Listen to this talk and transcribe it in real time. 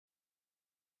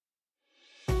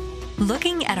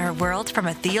Looking at our world from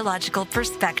a theological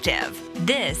perspective.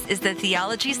 This is the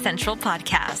Theology Central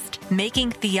Podcast,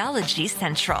 making theology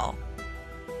central.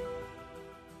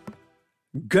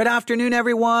 Good afternoon,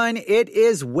 everyone. It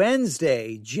is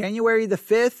Wednesday, January the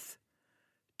 5th,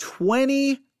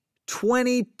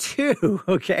 2022,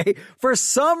 okay? For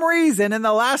some reason, in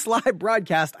the last live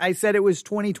broadcast, I said it was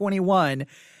 2021.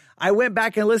 I went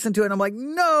back and listened to it, and I'm like,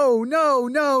 no.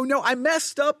 I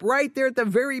messed up right there at the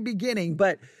very beginning,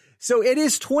 but so it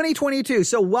is 2022.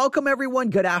 So welcome, everyone.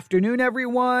 Good afternoon,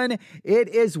 everyone. It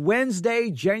is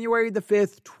Wednesday, January the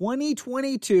 5th,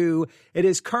 2022. It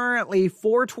is currently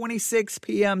 4:26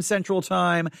 p.m. Central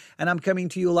Time, and I'm coming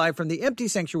to you live from the empty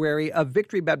sanctuary of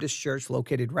Victory Baptist Church,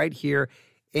 located right here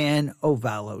in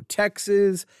Ovalo,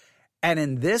 Texas. And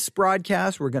in this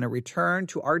broadcast, we're going to return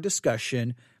to our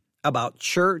discussion about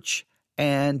church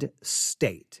and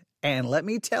state. And let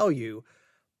me tell you,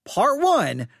 part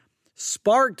one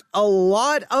sparked a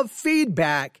lot of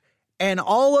feedback, and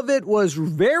all of it was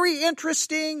very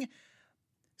interesting,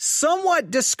 somewhat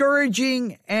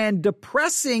discouraging and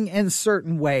depressing in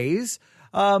certain ways.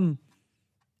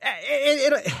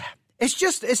 It's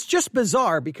just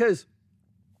bizarre because,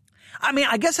 I mean,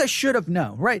 I guess I should have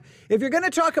known, right? If you're going to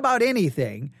talk about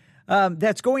anything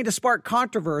that's going to spark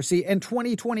controversy in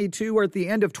 2022 or at the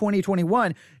end of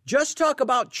 2021, just talk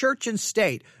about church and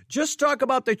state. Just talk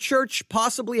about the church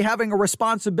possibly having a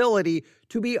responsibility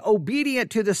to be obedient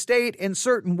to the state in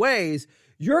certain ways.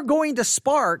 You're going to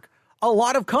spark a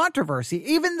lot of controversy,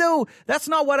 even though that's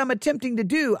not what I'm attempting to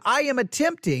do. I am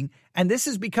attempting, and this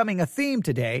is becoming a theme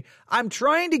today, I'm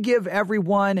trying to give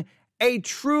everyone a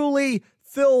truly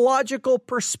theological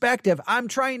perspective. I'm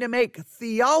trying to make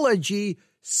theology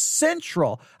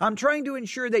central. I'm trying to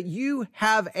ensure that you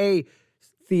have a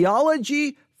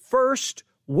theology first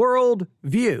world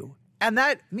view. And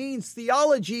that means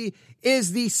theology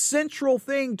is the central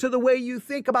thing to the way you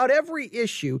think about every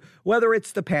issue, whether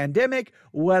it's the pandemic,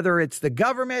 whether it's the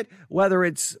government, whether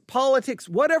it's politics,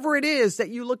 whatever it is, that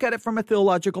you look at it from a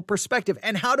theological perspective.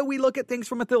 And how do we look at things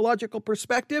from a theological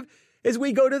perspective? Is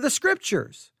we go to the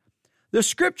scriptures. The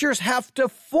scriptures have to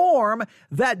form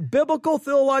that biblical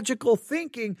theological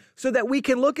thinking so that we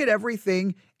can look at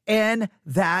everything in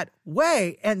that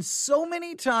way. And so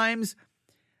many times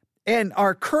in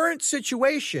our current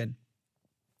situation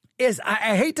is,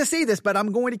 I hate to say this, but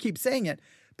I'm going to keep saying it.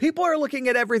 People are looking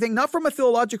at everything not from a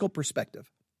theological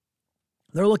perspective.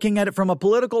 They're looking at it from a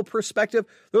political perspective.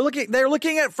 They're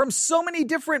looking at it from so many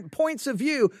different points of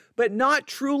view, but not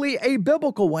truly a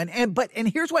biblical one. And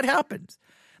here's what happens.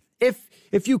 If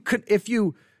you're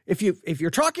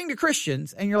talking to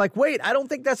Christians and you're like, wait, I don't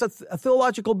think that's a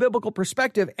theological biblical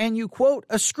perspective, and you quote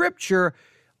a scripture,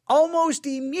 almost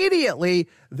immediately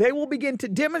they will begin to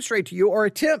demonstrate to you or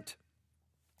attempt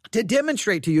to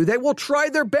demonstrate to you. They will try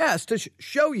their best to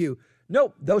show you,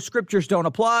 nope, those scriptures don't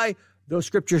apply. Those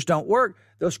scriptures don't work.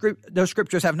 Those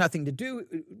scriptures have nothing to do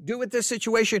with this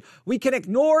situation. We can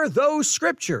ignore those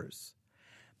scriptures.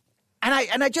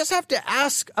 And I just have to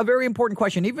ask a very important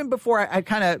question, even before I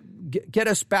kind of get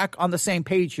us back on the same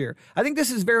page here. I think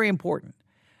this is very important.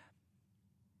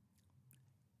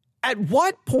 At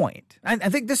what point, and I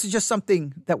think this is just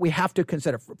something that we have to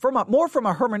consider more from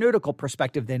a hermeneutical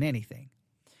perspective than anything.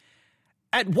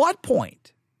 At what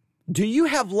point do you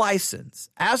have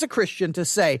license as a Christian to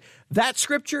say that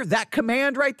scripture, that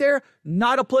command right there,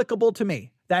 not applicable to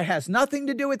me? That has nothing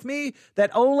to do with me. That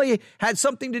only had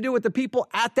something to do with the people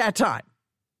at that time.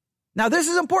 Now, this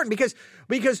is important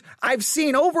because I've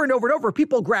seen over and over and over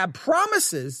people grab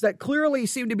promises that clearly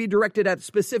seem to be directed at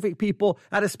specific people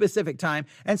at a specific time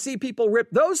and see people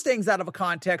rip those things out of a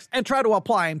context and try to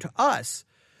apply them to us.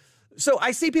 So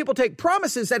I see people take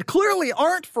promises that clearly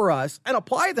aren't for us and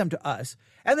apply them to us,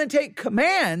 and then take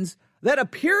commands that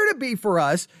appear to be for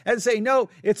us and say, no,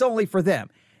 it's only for them.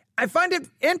 I find it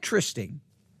interesting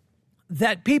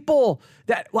that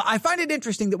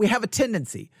we have a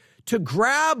tendency to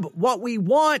grab what we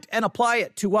want and apply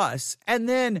it to us, and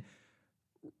then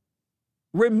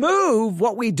remove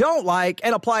what we don't like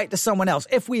and apply it to someone else.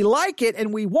 If we like it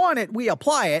and we want it, we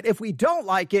apply it. If we don't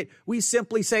like it, we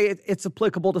simply say it's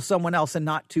applicable to someone else and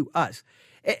not to us.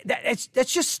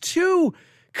 That's just too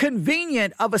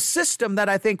convenient of a system that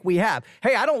I think we have.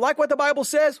 Hey, I don't like what the Bible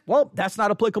says. Well, that's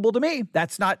not applicable to me.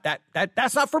 That's not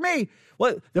for me.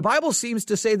 Well, the Bible seems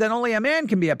to say that only a man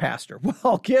can be a pastor.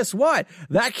 Well, guess what?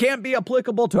 That can't be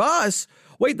applicable to us.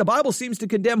 Wait, the Bible seems to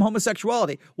condemn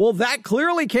homosexuality. Well, that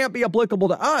clearly can't be applicable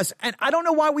to us. And I don't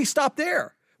know why we stop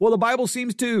there. Well, the Bible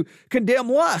seems to condemn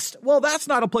lust. Well, that's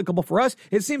not applicable for us.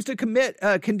 It seems to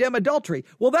condemn adultery.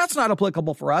 Well, that's not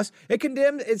applicable for us.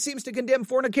 It seems to condemn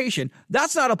fornication.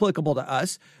 That's not applicable to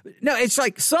us. No, it's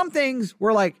like some things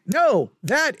we're like, no,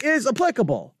 that is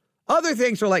applicable. Other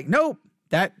things are like, nope,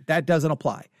 that doesn't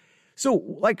apply. So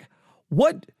like,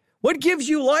 what gives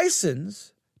you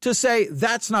license to say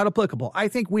that's not applicable? I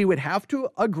think we would have to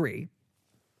agree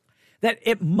that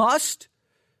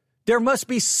there must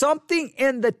be something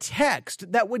in the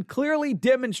text that would clearly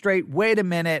demonstrate, wait a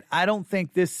minute, I don't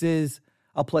think this is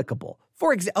applicable.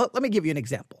 For example, let me give you an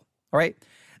example, all right?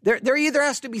 There either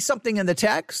has to be something in the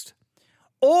text,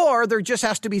 or there just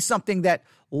has to be something that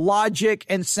logic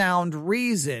and sound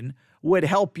reason would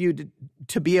help you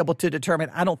to be able to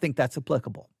determine, I don't think that's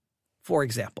applicable. For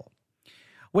example,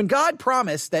 when God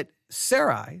promised that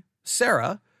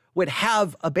Sarah would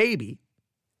have a baby,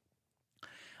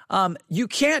 you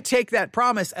can't take that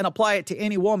promise and apply it to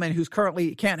any woman who's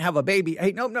currently can't have a baby.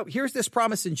 Hey, no, here's this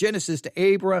promise in Genesis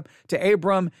to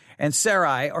Abram and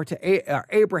Sarai, or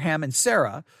to Abraham and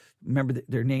Sarah. Remember,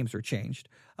 their names are changed.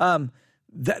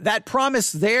 That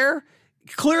promise there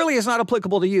clearly is not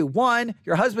applicable to you. One,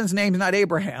 your husband's name is not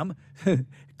Abraham.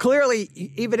 Clearly,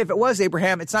 even if it was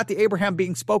Abraham, it's not the Abraham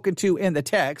being spoken to in the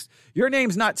text. Your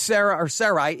name's not Sarah or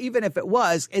Sarai. Even if it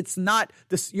was,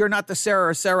 you're not the Sarah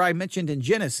or Sarai mentioned in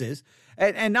Genesis.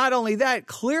 And not only that,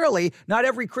 clearly, not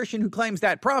every Christian who claims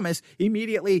that promise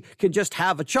immediately can just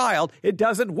have a child. It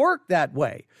doesn't work that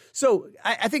way. So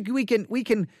I think we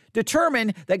can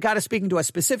determine that God is speaking to a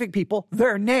specific people.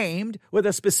 They're named with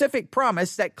a specific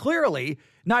promise that clearly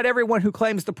not everyone who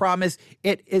claims the promise,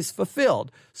 it is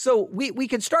fulfilled. So we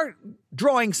can start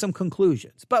drawing some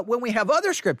conclusions. But when we have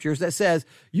other scriptures that says,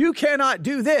 you cannot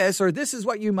do this, or this is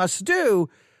what you must do,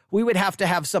 we would have to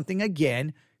have something,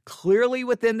 again, clearly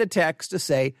within the text to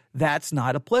say that's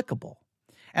not applicable.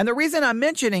 And the reason I'm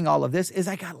mentioning all of this is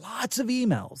I got lots of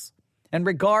emails in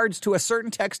regards to a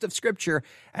certain text of scripture,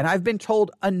 and I've been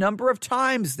told a number of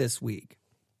times this week,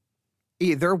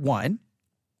 either one,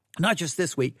 not just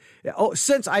this week,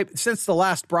 since the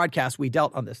last broadcast we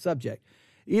dealt on this subject,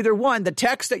 either one, the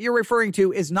text that you're referring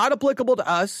to is not applicable to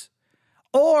us,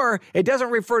 or it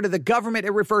doesn't refer to the government,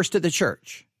 it refers to the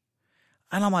church.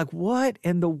 And I'm like, what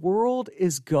in the world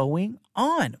is going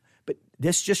on? But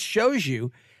this just shows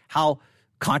you how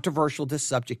controversial this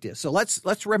subject is. So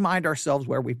let's remind ourselves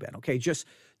where we've been, okay? Just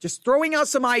throwing out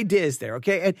some ideas there,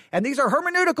 okay? And these are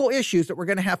hermeneutical issues that we're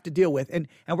going to have to deal with. And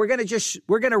we're going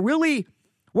to really,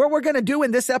 what we're going to do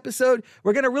in this episode,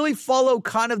 we're going to really follow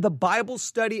kind of the Bible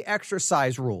study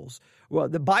exercise rules. Well,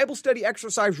 the Bible study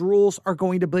exercise rules are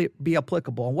going to be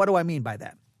applicable. And what do I mean by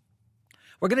that?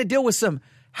 We're going to deal with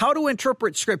how to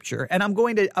interpret scripture. And I'm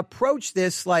going to approach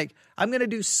this like I'm going to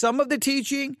do some of the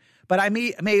teaching, but I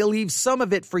may leave some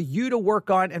of it for you to work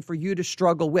on and for you to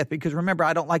struggle with. Because remember,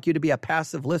 I don't like you to be a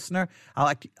passive listener.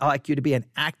 I like you to be an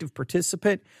active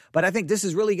participant. But I think this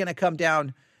is really going to come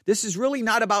down. This is really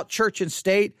not about church and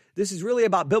state. This is really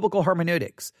about biblical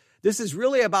hermeneutics. This is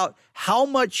really about how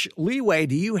much leeway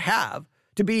do you have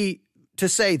to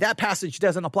say that passage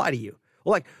doesn't apply to you.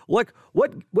 Like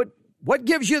what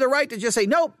gives you the right to just say,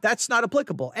 nope, that's not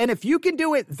applicable? And if you can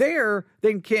do it there,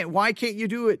 then why can't you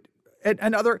do it at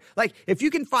another? Like, if you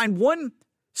can find one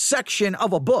section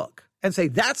of a book and say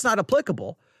that's not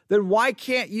applicable, then why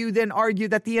can't you then argue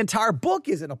that the entire book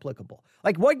isn't applicable?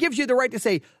 Like, what gives you the right to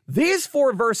say these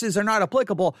 4 verses are not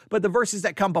applicable, but the verses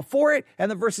that come before it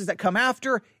and the verses that come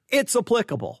after, it's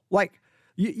applicable? Like,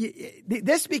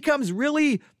 this becomes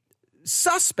really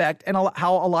suspect in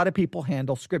how a lot of people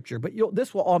handle scripture, but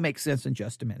this will all make sense in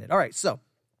just a minute. All right, so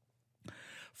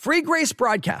Free Grace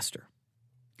Broadcaster.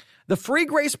 The Free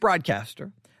Grace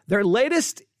Broadcaster, their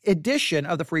latest edition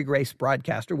of the Free Grace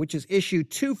Broadcaster, which is issue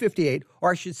 258,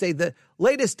 or I should say the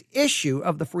latest issue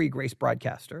of the Free Grace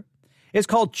Broadcaster, is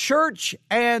called Church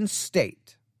and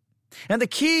State. And the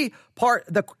key part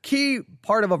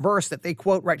of a verse that they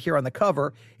quote right here on the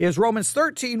cover is Romans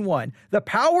 13:1. The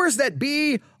powers that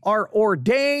be are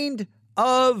ordained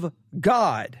of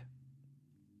God.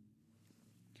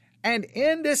 And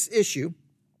in this issue,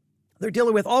 they're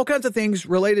dealing with all kinds of things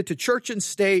related to church and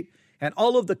state and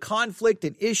all of the conflict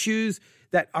and issues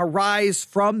that arise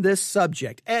from this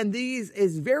subject. And this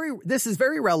is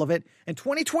very relevant in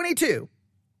 2022.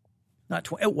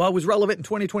 It was relevant in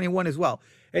 2021 as well.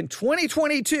 In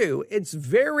 2022, it's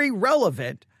very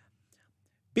relevant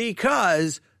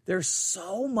because there's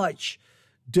so much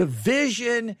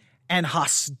division and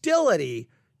hostility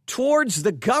towards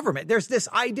the government. There's this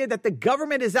idea that the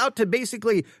government is out to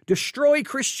basically destroy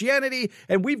Christianity,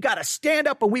 and we've got to stand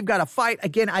up and we've got to fight.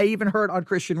 Again, I even heard on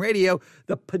Christian radio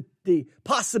the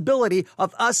possibility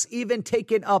of us even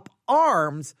taking up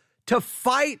arms to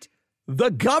fight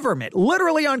the government,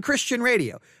 literally on Christian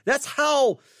radio. That's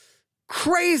how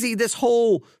crazy this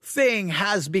whole thing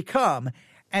has become.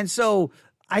 And so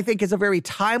I think it's a very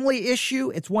timely issue.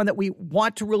 It's one that we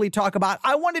want to really talk about.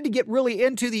 I wanted to get really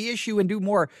into the issue and do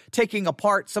more taking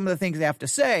apart some of the things they have to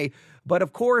say. But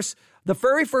of course, the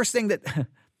very first thing that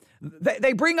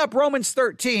they bring up Romans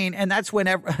 13, and that's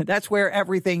where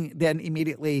everything then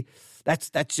immediately,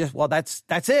 that's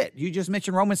it. You just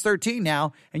mentioned Romans 13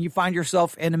 now, and you find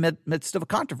yourself in the midst of a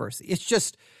controversy. It's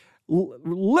just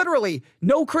literally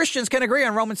no Christians can agree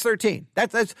on Romans 13.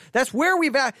 That's where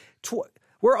we've at.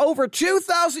 We're over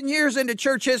 2,000 years into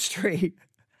church history,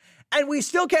 and we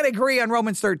still can't agree on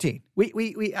Romans 13.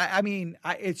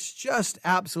 It's just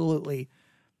absolutely.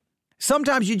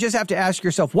 Sometimes you just have to ask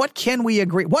yourself, what can we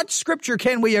agree? What scripture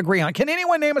can we agree on? Can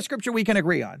anyone name a scripture we can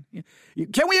agree on?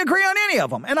 Can we agree on any of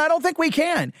them? And I don't think we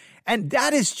can. And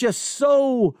that is just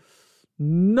so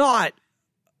not.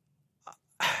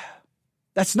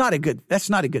 That's not a good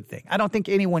thing. I don't think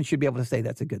anyone should be able to say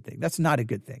that's a good thing. That's not a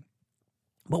good thing.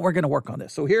 But we're going to work on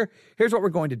this. So here's what we're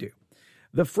going to do.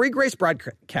 The Free Grace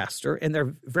Broadcaster, in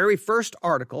their very first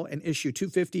article in issue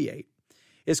 258,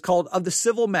 is called Of the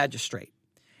Civil Magistrate.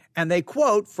 And they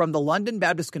quote from the London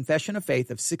Baptist Confession of Faith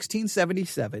of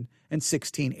 1677 and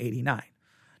 1689.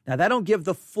 Now, they don't give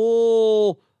the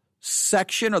full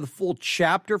section or the full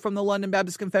chapter from the London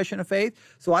Baptist Confession of Faith.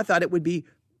 So I thought it would be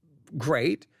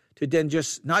great to then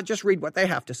not just read what they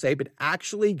have to say, but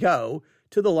actually go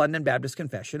to the London Baptist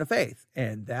Confession of Faith.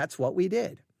 And that's what we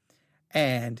did.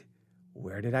 And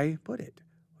where did I put it?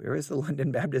 Where is the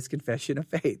London Baptist Confession of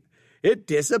Faith? It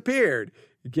disappeared.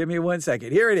 Give me 1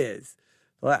 second. Here it is.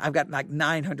 Well, I've got like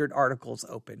 900 articles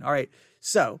open. All right.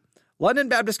 So London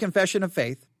Baptist Confession of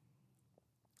Faith.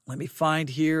 Let me find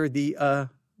here the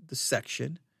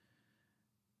section.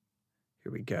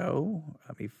 Here we go.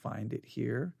 Let me find it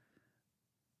here.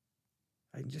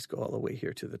 I can just go all the way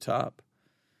here to the top.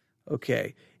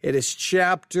 Okay, it is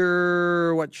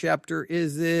what chapter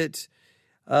is it?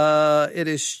 It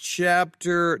is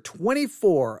chapter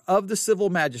 24 of the Civil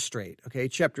Magistrate. Okay,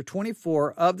 chapter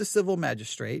 24 of the Civil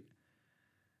Magistrate.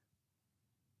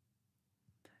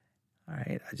 All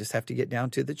right, I just have to get down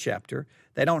to the chapter.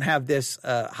 They don't have this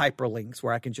hyperlinks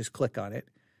where I can just click on it.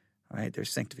 All right,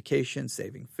 there's sanctification,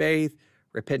 saving faith,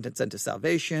 repentance unto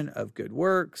salvation, of good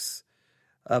works,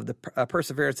 of the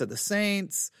perseverance of the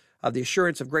saints, of the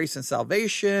assurance of grace and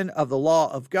salvation, of the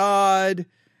law of God,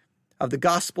 of the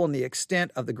gospel and the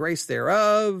extent of the grace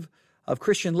thereof, of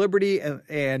Christian liberty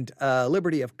and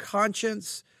liberty of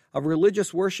conscience, of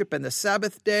religious worship and the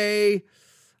Sabbath day.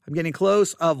 I'm getting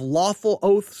close. Of lawful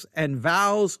oaths and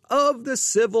vows of the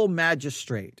civil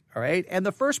magistrate. All right. And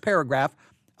the first paragraph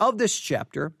of this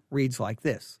chapter reads like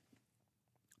this.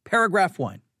 Paragraph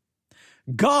 1.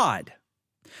 God,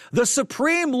 the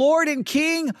supreme Lord and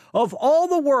King of all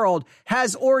the world,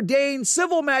 has ordained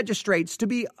civil magistrates to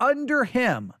be under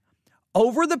him,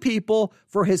 over the people,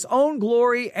 for his own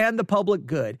glory and the public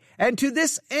good, and to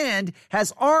this end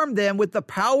has armed them with the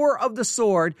power of the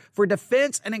sword for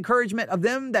defense and encouragement of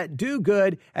them that do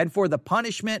good, and for the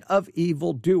punishment of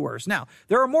evildoers. Now,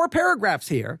 there are more paragraphs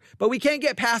here, but we can't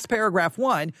get past paragraph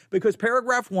 1, because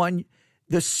paragraph 1,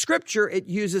 the scripture it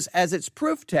uses as its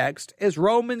proof text is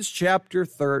Romans chapter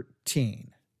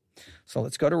 13. So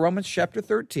let's go to Romans chapter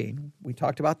 13. We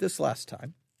talked about this last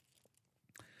time.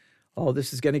 Oh,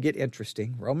 this is going to get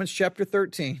interesting. Romans chapter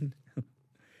 13.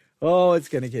 Oh, it's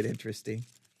going to get interesting.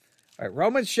 All right,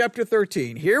 Romans chapter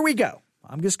 13. Here we go.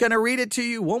 I'm just going to read it to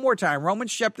you one more time.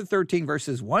 Romans chapter 13,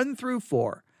 verses 1 through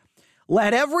 4.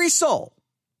 Let every soul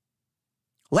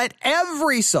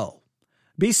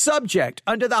be subject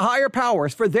unto the higher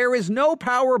powers, for there is no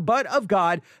power but of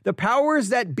God. The powers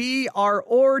that be are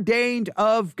ordained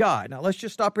of God. Now, let's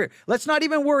just stop here. Let's not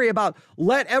even worry about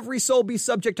let every soul be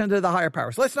subject unto the higher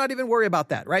powers. Let's not even worry about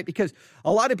that, right? Because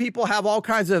a lot of people have all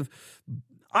kinds of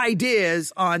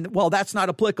ideas on, well, that's not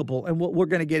applicable, and we're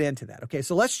going to get into that. Okay,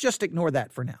 so let's just ignore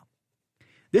that for now.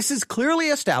 This is clearly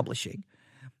establishing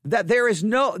that there is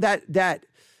no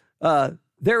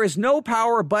there is no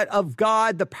power but of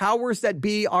God. The powers that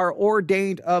be are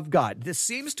ordained of God. This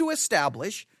seems to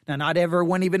establish, now not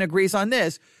everyone even agrees on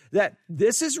this, that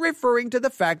this is referring to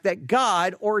the fact that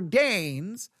God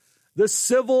ordains the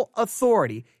civil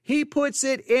authority. He puts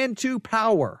it into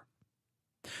power.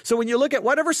 So when you look at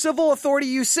whatever civil authority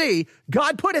you see,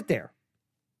 God put it there.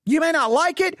 You may not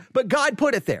like it, but God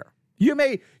put it there. You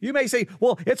may say,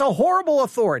 well, it's a horrible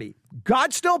authority.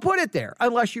 God still put it there,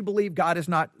 unless you believe God is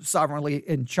not sovereignly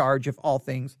in charge of all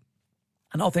things,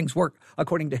 and all things work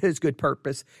according to his good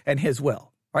purpose and his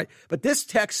will, right? But this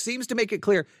text seems to make it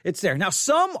clear it's there. Now,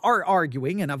 some are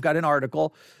arguing, and I've got an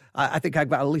article, I think I've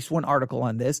got at least one article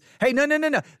on this. Hey, no.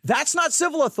 That's not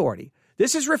civil authority.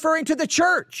 This is referring to the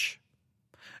church.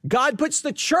 God puts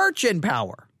the church in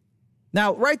power.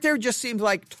 Now, right there just seems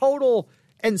like total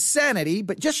insanity,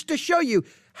 but just to show you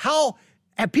how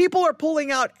and people are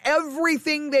pulling out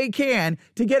everything they can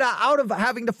to get out of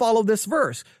having to follow this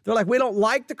verse. They're like, we don't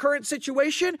like the current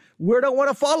situation. We don't want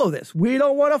to follow this. We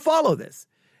don't want to follow this.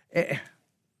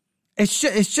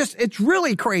 It's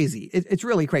really crazy. It's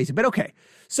really crazy. But okay.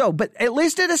 So, but at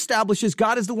least it establishes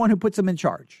God is the one who puts them in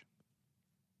charge.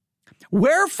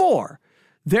 Wherefore,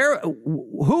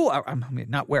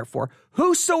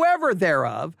 whosoever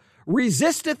thereof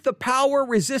resisteth the power,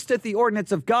 resisteth the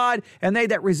ordinance of God, and they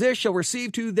that resist shall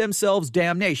receive to themselves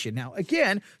damnation. Now,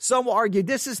 again, some will argue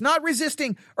this is not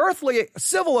resisting earthly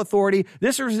civil authority.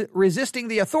 This is resisting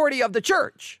the authority of the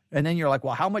church. And then you're like,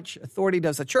 well, how much authority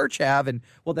does the church have? And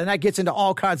well, then that gets into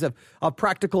all kinds of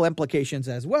practical implications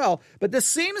as well. But this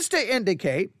seems to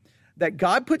indicate that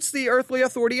God puts the earthly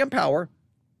authority in power,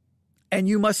 and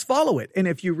you must follow it. And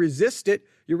if you resist it,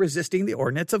 you're resisting the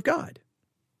ordinance of God.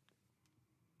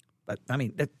 But I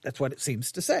mean, that's what it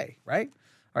seems to say, right?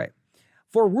 All right.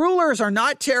 For rulers are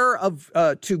not terror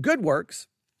to good works,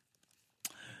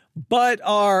 but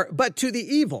to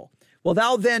the evil. Will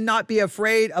thou then not be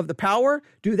afraid of the power?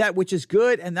 Do that which is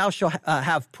good, and thou shalt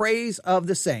have praise of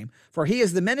the same. For he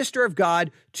is the minister of God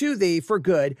to thee for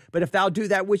good. But if thou do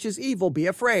that which is evil, be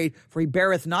afraid, for he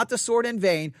beareth not the sword in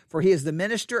vain. For he is the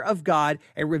minister of God,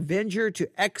 a revenger to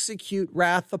execute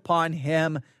wrath upon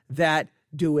him that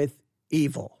doeth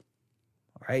evil.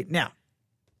 All right, now,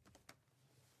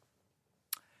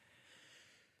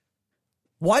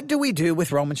 what do we do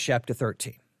with Romans chapter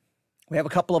 13? We have a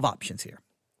couple of options here.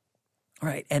 All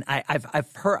right, and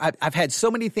I've had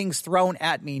so many things thrown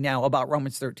at me now about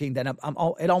Romans 13 that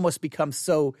it almost becomes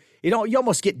so, you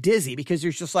almost get dizzy, because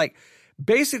there's just like,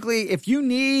 basically,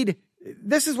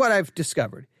 this is what I've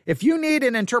discovered. If you need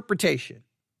an interpretation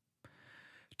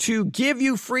to give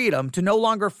you freedom to no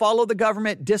longer follow the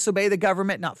government, disobey the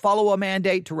government, not follow a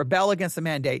mandate, to rebel against the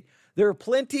mandate, there are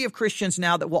plenty of Christians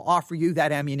now that will offer you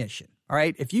that ammunition. All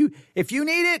right, if you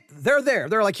need it, they're there.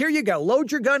 They're like, here you go.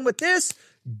 Load your gun with this.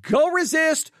 Go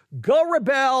resist, go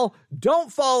rebel,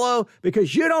 don't follow,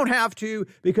 because you don't have to,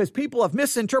 because people have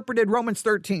misinterpreted Romans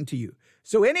 13 to you.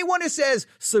 So anyone who says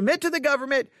submit to the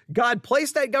government, God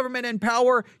placed that government in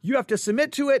power, you have to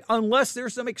submit to it unless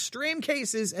there's some extreme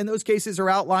cases, and those cases are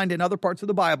outlined in other parts of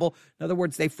the Bible. In other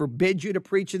words, they forbid you to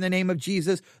preach in the name of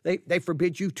Jesus. They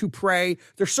forbid you to pray.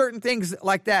 There's certain things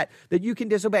like that you can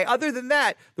disobey. Other than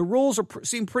that, the rules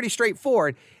seem pretty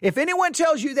straightforward. If anyone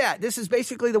tells you that, this is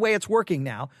basically the way it's working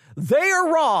now, they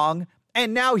are wrong,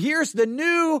 and now here's the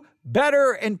new,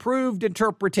 better, improved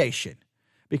interpretation.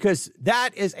 Because that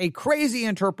is a crazy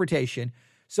interpretation.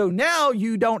 So now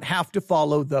you don't have to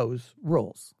follow those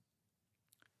rules.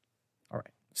 All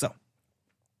right. So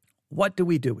what do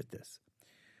we do with this?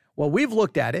 Well, we've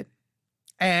looked at it,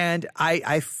 and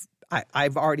I've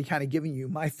already kind of given you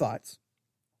my thoughts.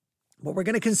 But we're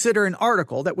going to consider an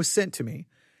article that was sent to me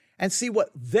and see what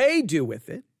they do with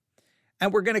it.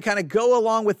 And we're going to kind of go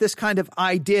along with this kind of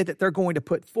idea that they're going to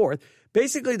put forth.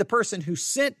 Basically, the person who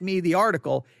sent me the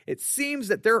article, it seems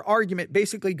that their argument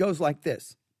basically goes like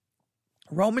this.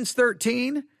 Romans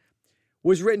 13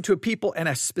 was written to a people in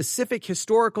a specific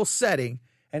historical setting,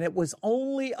 and it was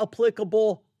only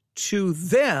applicable to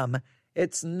them.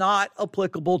 It's not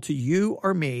applicable to you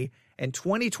or me in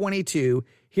 2022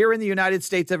 here in the United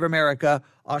States of America,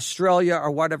 Australia, or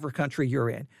whatever country you're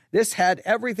in. This had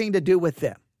everything to do with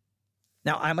them.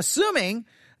 Now, I'm assuming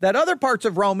that other parts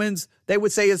of Romans, they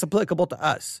would say is applicable to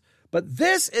us. But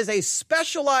this is a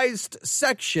specialized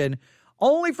section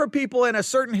only for people in a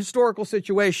certain historical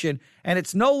situation, and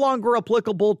it's no longer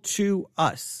applicable to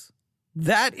us.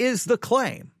 That is the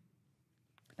claim.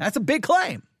 That's a big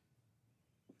claim.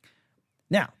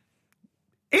 Now,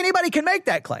 anybody can make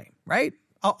that claim, right?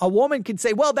 A woman can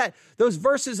say, well, those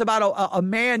verses about a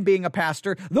man being a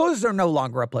pastor, those are no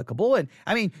longer applicable. And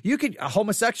I mean,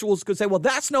 homosexuals could say, well,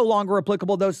 that's no longer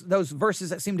applicable. Those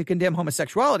verses that seem to condemn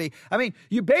homosexuality. I mean,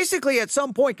 you basically at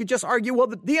some point could just argue,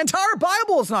 well, the entire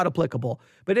Bible is not applicable.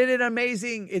 But isn't it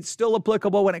amazing? It's still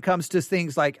applicable when it comes to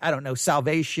things like, I don't know,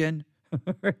 salvation.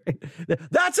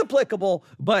 That's applicable,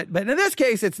 but in this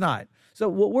case, it's not. So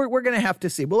we're going to have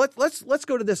to see. Well, let's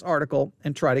go to this article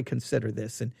and try to consider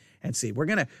this and see. We're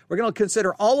going to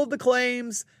consider all of the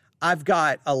claims. I've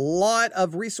got a lot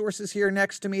of resources here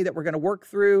next to me that we're going to work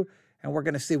through, and we're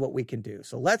going to see what we can do.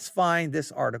 So let's find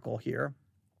this article here.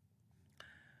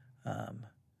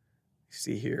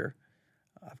 See here.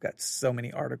 I've got so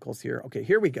many articles here. Okay,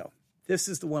 here we go. This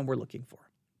is the one we're looking for.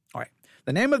 All right.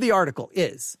 The name of the article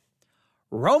is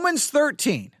Romans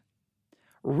 13,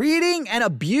 Reading an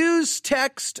Abused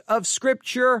Text of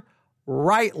Scripture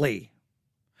Rightly.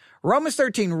 Romans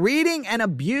 13, Reading an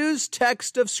Abused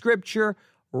Text of Scripture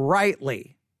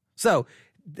Rightly. So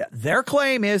their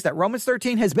claim is that Romans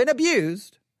 13 has been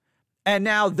abused, and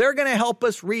now they're going to help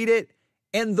us read it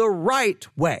in the right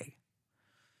way.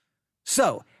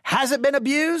 So, has it been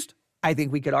abused? I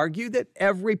think we could argue that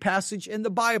every passage in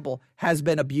the Bible has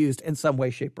been abused in some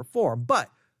way, shape, or form. But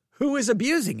who is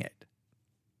abusing it?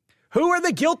 Who are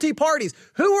the guilty parties?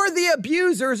 Who are the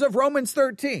abusers of Romans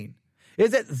 13?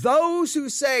 Is it those who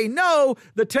say, no,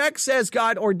 the text says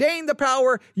God ordained the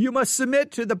power, you must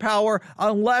submit to the power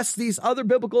unless these other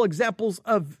biblical examples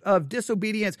of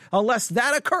disobedience, unless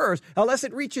that occurs, unless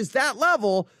it reaches that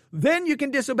level, then you can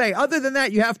disobey. Other than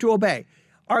that, you have to obey.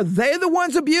 Are they the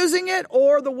ones abusing it,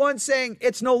 or the ones saying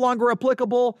it's no longer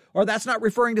applicable, or that's not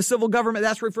referring to civil government,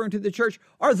 that's referring to the church?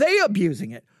 Are they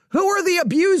abusing it? Who are the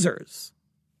abusers?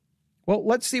 Well,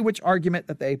 let's see which argument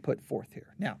that they put forth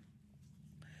here. Now,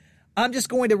 I'm just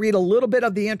going to read a little bit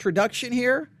of the introduction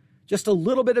here, just a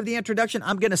little bit of the introduction.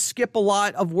 I'm going to skip a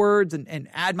lot of words and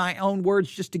add my own words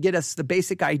just to get us the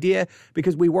basic idea,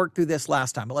 because we worked through this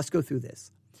last time. But let's go through this.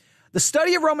 The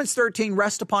study of Romans 13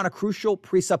 rests upon a crucial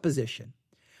presupposition.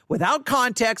 Without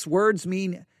context, words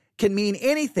can mean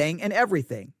anything and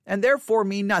everything, and therefore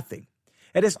mean nothing.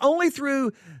 It is only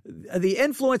through the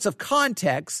influence of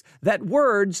context that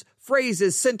words,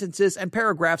 phrases, sentences, and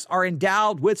paragraphs are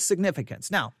endowed with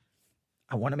significance. Now,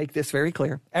 I want to make this very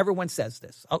clear. Everyone says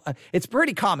this. It's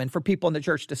pretty common for people in the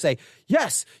church to say,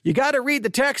 yes, you got to read the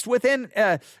text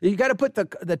you got to put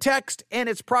the text in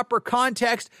its proper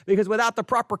context, because without the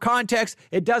proper context,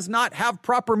 it does not have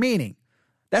proper meaning.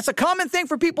 That's a common thing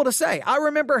for people to say. I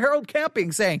remember Harold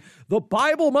Camping saying, the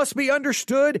Bible must be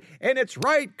understood in its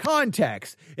right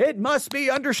context. It must be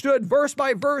understood verse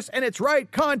by verse in its right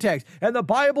context. And the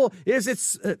Bible is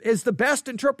the best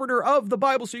interpreter of the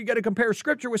Bible, so you got to compare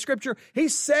Scripture with Scripture. He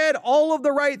said all of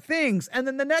the right things. And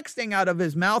then the next thing out of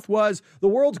his mouth was, the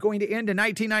world's going to end in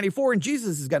 1994 and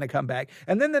Jesus is going to come back.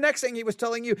 And then the next thing he was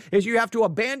telling you is you have to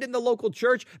abandon the local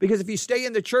church, because if you stay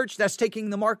in the church, that's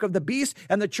taking the mark of the beast,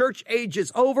 and the church age is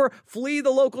over. Flee the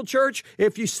local church.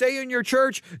 If you stay in your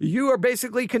church, you are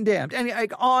basically condemned. And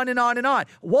like on and on and on.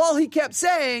 While he kept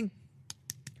saying,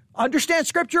 understand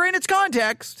Scripture in its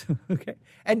context. Okay.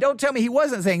 And don't tell me he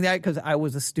wasn't saying that, because I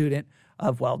was a student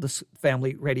of, the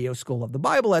Family Radio School of the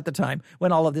Bible at the time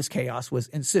when all of this chaos was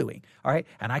ensuing. All right.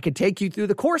 And I could take you through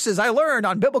the courses I learned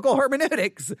on biblical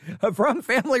hermeneutics from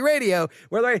Family Radio,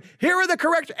 where here are the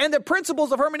correct, and the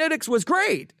principles of hermeneutics was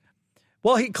great.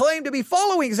 Well, he claimed to be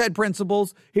following said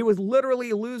principles. He was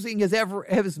literally losing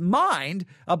his mind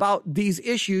about these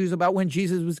issues, about when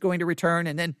Jesus was going to return.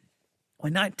 And then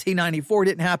when 1994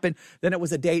 didn't happen, then it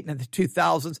was a date in the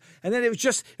 2000s. And then it was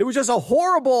just a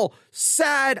horrible,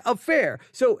 sad affair.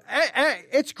 So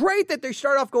it's great that they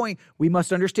start off going, we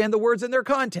must understand the words in their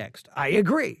context. I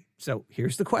agree. So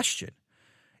here's the question.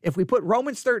 If we put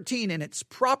Romans 13 in its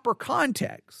proper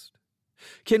context,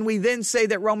 can we then say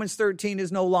that Romans 13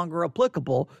 is no longer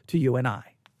applicable to you and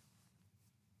I?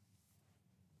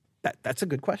 That's a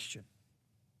good question.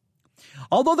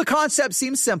 Although the concept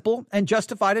seems simple and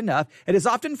justified enough, it is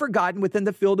often forgotten within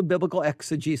the field of biblical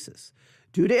exegesis.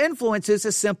 Due to influences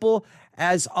as simple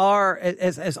as our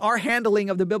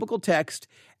handling of the biblical text,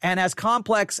 and as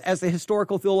complex as the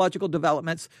historical theological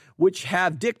developments which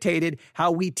have dictated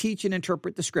how we teach and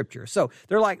interpret the Scripture. So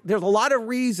there's a lot of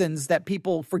reasons that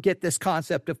people forget this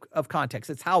concept of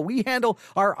context. It's how we handle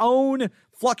our own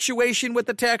fluctuation with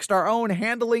the text, our own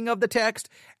handling of the text,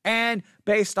 and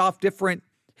based off different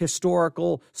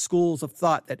historical schools of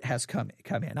thought that has come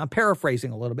in. I'm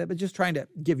paraphrasing a little bit, but just trying to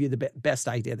give you the best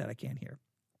idea that I can here.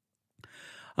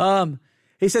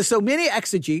 He says, so many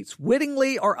exegetes,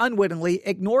 wittingly or unwittingly,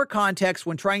 ignore context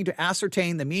when trying to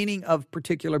ascertain the meaning of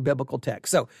particular biblical text.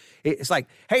 So it's like,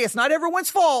 hey, it's not everyone's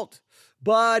fault,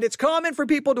 but it's common for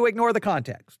people to ignore the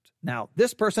context. Now,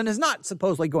 this person is not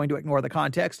supposedly going to ignore the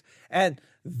context, and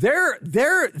their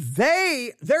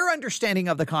understanding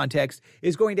of the context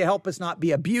is going to help us not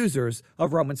be abusers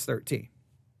of Romans 13.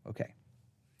 Okay.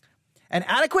 An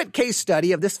adequate case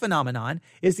study of this phenomenon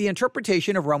is the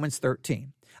interpretation of Romans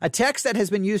 13, a text that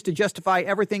has been used to justify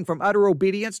everything from utter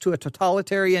obedience to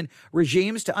totalitarian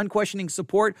regimes to unquestioning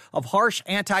support of harsh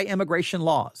anti-immigration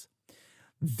laws.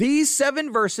 These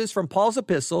 7 verses from Paul's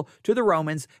epistle to the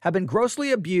Romans have been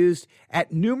grossly abused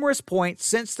at numerous points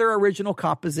since their original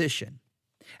composition.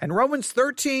 In Romans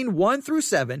 13, 1 through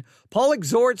 7, Paul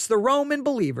exhorts the Roman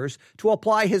believers to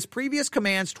apply his previous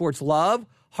commands towards love,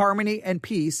 harmony, and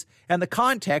peace in the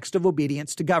context of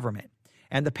obedience to government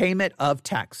and the payment of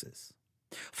taxes.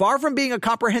 Far from being a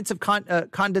comprehensive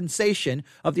condensation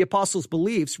of the apostles'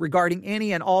 beliefs regarding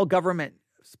any and all government,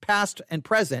 past and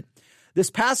present, this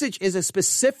passage is a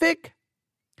specific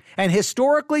and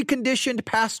historically conditioned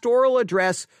pastoral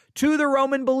address to the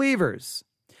Roman believers,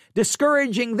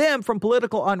 discouraging them from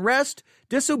political unrest,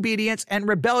 disobedience, and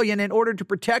rebellion in order to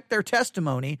protect their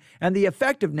testimony and the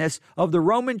effectiveness of the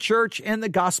Roman church and the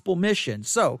gospel mission.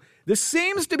 So this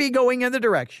seems to be going in the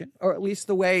direction, or at least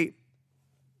the way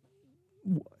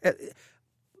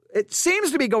it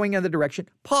seems to be going in the direction,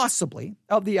 possibly,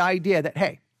 of the idea that,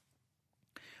 hey,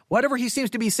 whatever he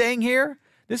seems to be saying here,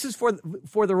 this is for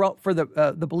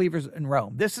the believers in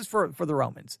Rome. This is for the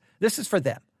Romans. This is for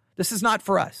them. This is not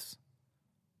for us.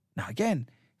 Now, again,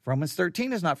 Romans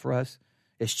 13 is not for us.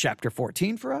 Is chapter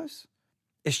 14 for us?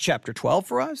 Is chapter 12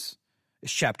 for us?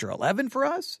 Is chapter 11 for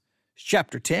us? Is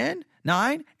chapter 10,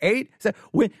 9, 8?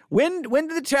 When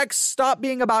did the text stop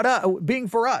being about being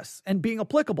for us and being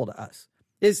applicable to us?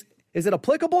 Is it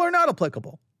applicable or not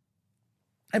applicable?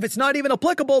 If it's not even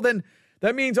applicable, then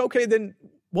that means, okay, then,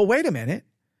 well, wait a minute.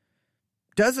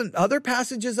 Doesn't other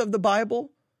passages of the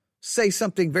Bible say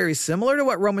something very similar to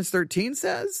what Romans 13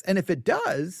 says? And if it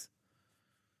does,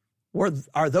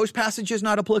 are those passages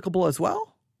not applicable as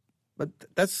well? But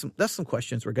that's some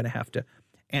questions we're going to have to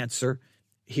answer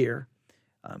here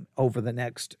over the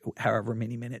next however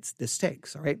many minutes this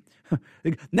takes, all right?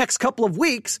 Next couple of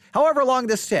weeks, however long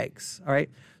this takes, all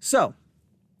right? So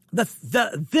the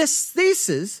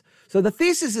thesis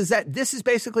is that this is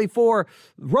basically for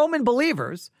Roman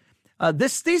believers.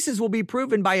 This thesis will be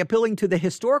proven by appealing to the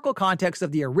historical context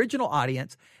of the original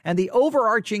audience and the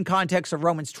overarching context of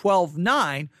Romans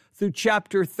 12:9 through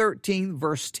chapter 13,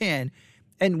 verse 10,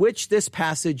 in which this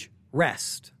passage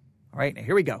rests. All right, now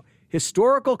here we go.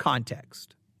 Historical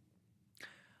context.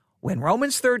 When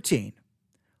Romans 13,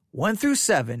 1 through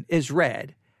 7 is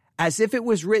read as if it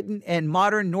was written in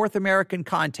modern North American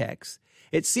context,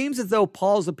 it seems as though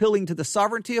Paul's appealing to the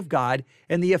sovereignty of God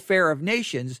in the affair of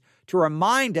nations to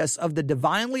remind us of the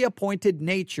divinely appointed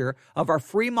nature of our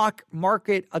free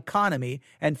market economy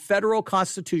and federal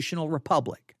constitutional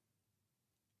republic.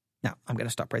 Now, I'm going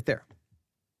to stop right there.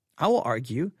 I will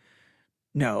argue,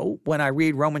 no, when I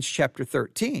read Romans chapter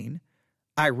 13,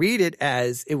 I read it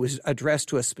as it was addressed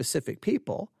to a specific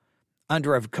people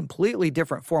under a completely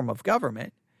different form of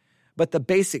government, but the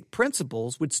basic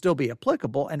principles would still be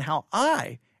applicable and how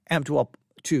I am to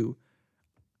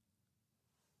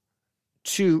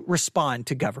respond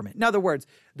to government. In other words,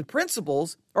 the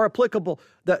principles are applicable.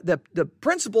 The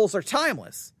principles are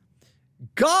timeless.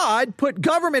 God put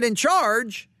government in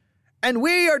charge, and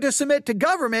we are to submit to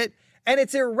government, and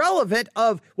it's irrelevant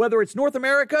of whether it's North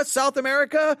America, South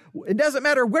America. It doesn't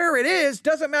matter where it is.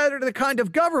 Doesn't matter the kind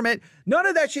of government. None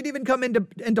of that should even come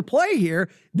into play here.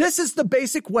 This is the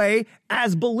basic way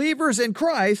as believers in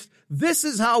Christ. This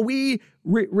is how we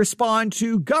respond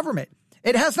to government.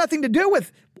 It has nothing to do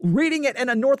with reading it in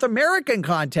a North American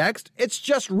context. It's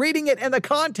just reading it in the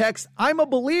context. I'm a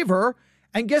believer,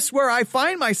 and guess where I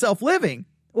find myself living?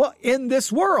 Well, in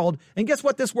this world. And guess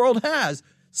what this world has?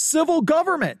 Civil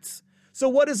governments. So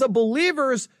what is a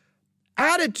believer's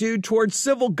attitude towards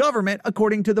civil government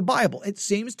according to the Bible? It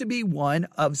seems to be one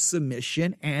of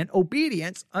submission and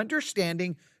obedience,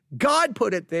 understanding God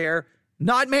put it there,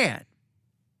 not man.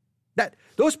 That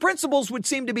those principles would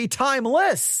seem to be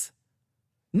timeless,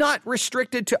 not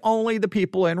restricted to only the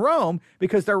people in Rome,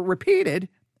 because they're repeated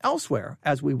elsewhere,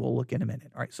 as we will look in a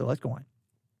minute. All right, so let's go on.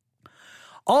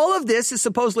 All of this is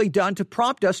supposedly done to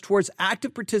prompt us towards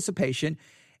active participation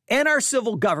in our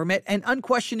civil government and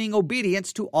unquestioning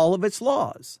obedience to all of its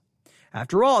laws.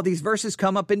 After all, these verses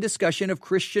come up in discussion of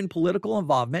Christian political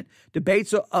involvement,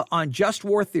 debates on just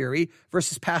war theory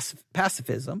versus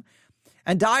pacifism,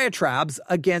 and diatribes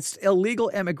against illegal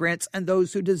immigrants and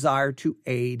those who desire to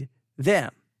aid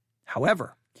them.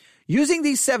 However, using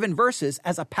these 7 verses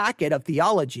as a packet of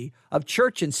theology of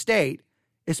church and state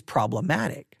is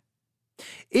problematic.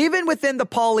 Even within the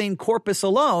Pauline corpus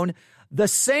alone, the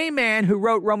same man who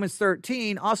wrote Romans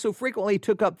 13 also frequently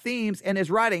took up themes in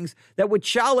his writings that would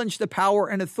challenge the power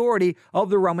and authority of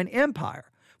the Roman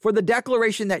Empire. For the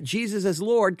declaration that Jesus is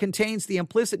Lord contains the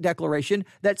implicit declaration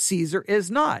that Caesar is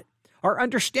not. Our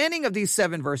understanding of these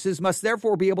 7 verses must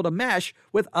therefore be able to mesh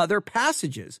with other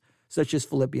passages, such as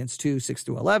Philippians 2, 6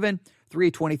 through 11,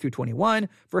 3, 20 through 21,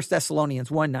 1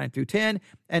 Thessalonians 1, 9 through 10,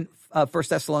 and 1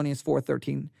 Thessalonians 4,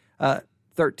 13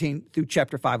 through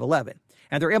chapter 5, 11,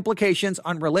 and their implications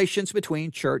on relations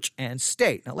between church and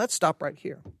state. Now, let's stop right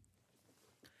here.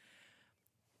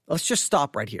 Let's just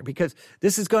stop right here, because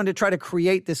this is going to try to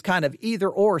create this kind of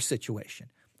either-or situation.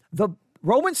 The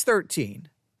Romans 13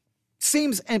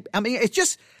 seems, I mean, it's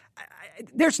just,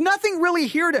 there's nothing really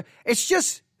here to, it's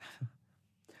just,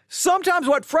 sometimes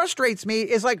what frustrates me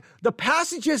is like the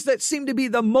passages that seem to be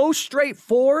the most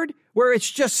straightforward, where it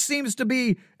just seems to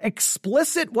be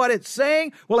explicit what it's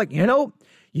saying. We're like, you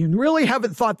really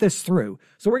haven't thought this through.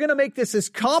 So we're going to make this as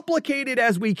complicated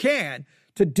as we can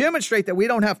to demonstrate that we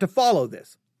don't have to follow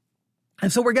this.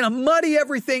 And so we're going to muddy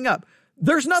everything up.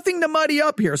 There's nothing to muddy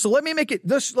up here. So let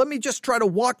me just try to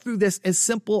walk through this as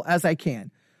simple as I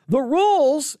can. The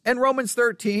rules in Romans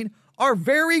 13 are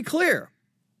very clear.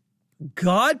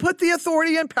 God put the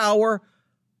authority and power,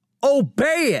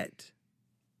 obey it.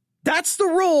 That's the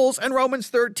rules in Romans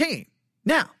 13.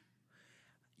 Now,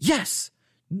 yes,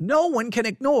 no one can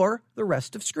ignore the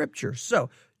rest of Scripture.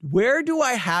 So where do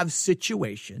I have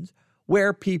situations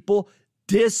where people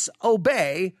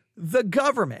disobey the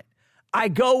government? I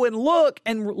go and look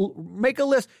and make a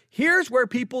list. Here's where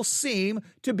people seem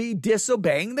to be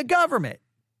disobeying the government.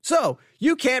 So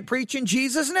you can't preach in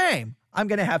Jesus' name. I'm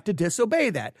going to have to disobey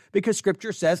that, because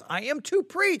Scripture says I am to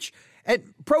preach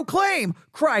and proclaim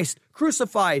Christ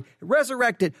crucified,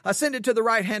 resurrected, ascended to the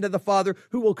right hand of the Father,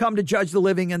 who will come to judge the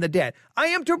living and the dead. I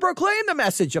am to proclaim the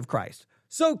message of Christ.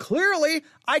 So clearly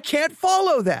I can't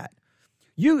follow that.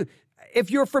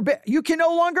 If you're forbidden, you can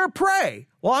no longer pray.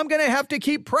 Well, I'm going to have to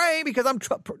keep praying because I'm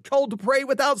told to pray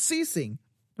without ceasing,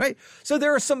 right? So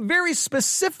there are some very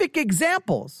specific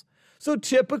examples. So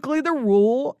typically the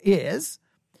rule is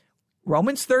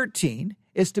Romans 13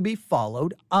 is to be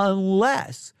followed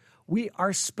unless we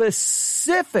are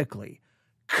specifically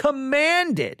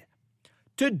commanded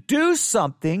to do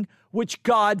something which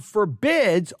God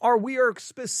forbids, or we are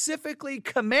specifically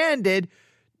commanded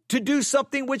to do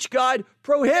something which God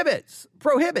prohibits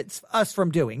us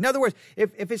from doing. In other words,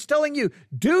 if it's telling you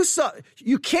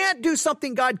you can't do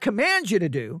something God commands you to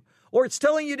do, or it's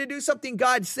telling you to do something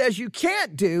God says you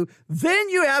can't do, then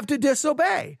you have to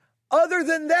disobey. Other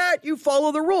than that, you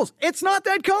follow the rules. It's not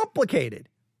that complicated.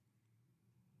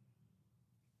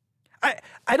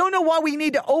 I don't know why we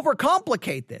need to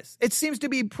overcomplicate this. It seems to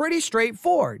be pretty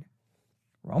straightforward.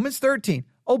 Romans 13,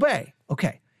 obey.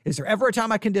 Okay. Is there ever a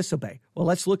time I can disobey? Well,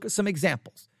 let's look at some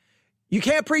examples. You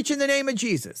can't preach in the name of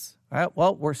Jesus. All right,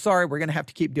 well, we're sorry. We're going to have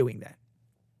to keep doing that.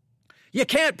 You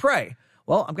can't pray.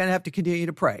 Well, I'm going to have to continue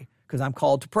to pray because I'm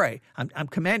called to pray. I'm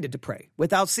commanded to pray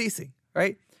without ceasing,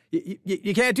 right?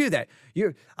 You can't do that.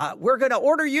 We're going to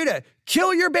order you to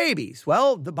kill your babies.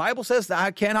 Well, the Bible says that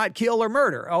I cannot kill or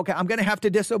murder. Okay, I'm going to have to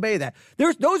disobey that.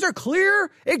 Those are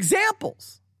clear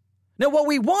examples. Now, what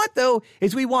we want, though,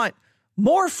 is we want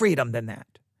more freedom than that.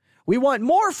 We want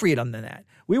more freedom than that.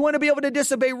 We want to be able to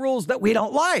disobey rules that we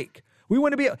don't like. We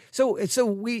want to be so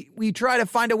we try to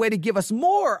find a way to give us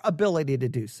more ability to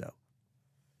do so.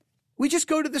 We just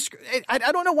go to the I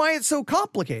don't know why it's so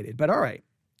complicated, but all right.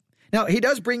 Now, he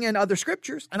does bring in other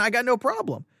scriptures, and I got no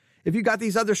problem. If you got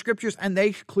these other scriptures and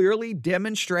they clearly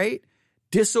demonstrate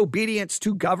disobedience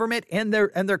to government in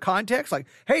their context, like,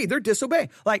 hey, they're disobeying,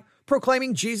 like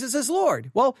proclaiming Jesus as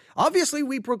Lord. Well, obviously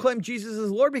we proclaim Jesus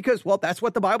as Lord because, well, that's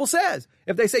what the Bible says.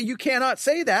 If they say you cannot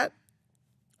say that,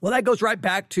 well, that goes right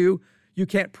back to you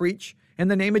can't preach in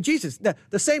the name of Jesus.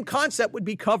 The same concept would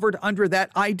be covered under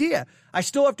that idea. I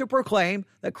still have to proclaim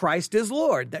that Christ is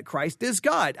Lord, that Christ is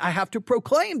God. I have to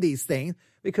proclaim these things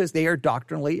because they are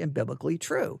doctrinally and biblically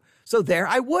true. So there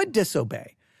I would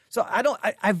disobey. So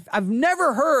I've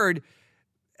never heard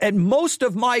in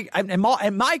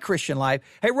my Christian life,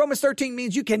 hey, Romans 13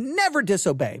 means you can never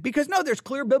disobey, because no, there's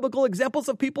clear biblical examples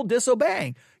of people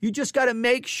disobeying. You just got to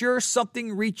make sure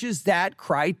something reaches that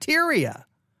criteria.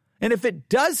 And if it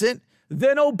doesn't,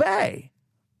 then obey.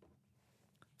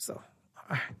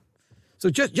 So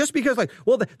just because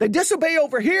they disobey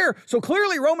over here, so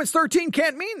clearly Romans 13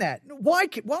 can't mean that. Why?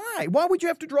 Why would you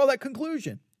have to draw that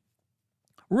conclusion?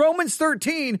 Romans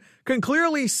 13 can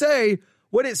clearly say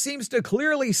what it seems to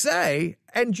clearly say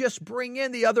and just bring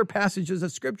in the other passages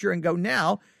of Scripture and go,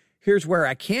 now, here's where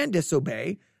I can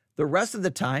disobey. The rest of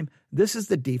the time, this is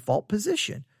the default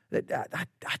position.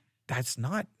 That's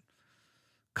not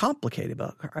complicated,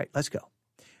 but all right, let's go.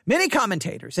 Many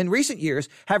commentators in recent years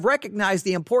have recognized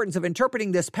the importance of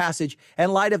interpreting this passage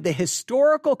in light of the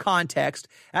historical context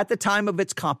at the time of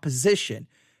its composition.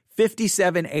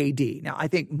 57 AD. Now, I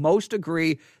think most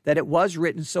agree that it was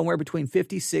written somewhere between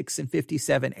 56 and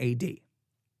 57 AD.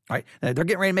 All right, now, they're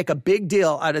getting ready to make a big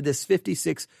deal out of this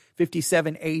 56,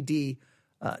 57 AD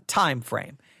time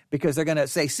frame because they're going to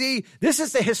say, see, this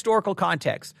is the historical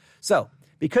context. So,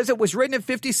 because it was written in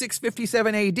 56,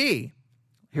 57 AD,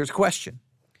 here's a question.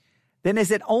 Then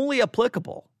is it only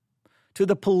applicable to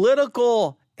the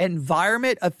political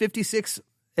environment of 56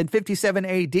 and 57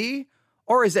 AD?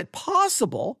 Or is it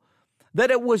possible that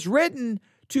it was written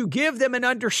to give them an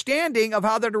understanding of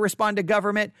how they're to respond to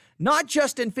government, not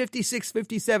just in 56,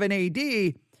 57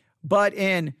 AD, but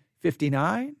in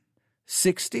 59,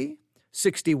 60,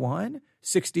 61,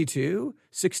 62,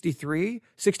 63,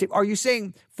 60. Are you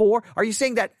saying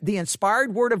that the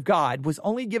inspired word of God was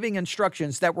only giving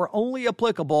instructions that were only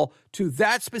applicable to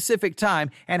that specific time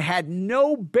and had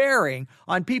no bearing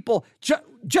on people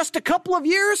just a couple of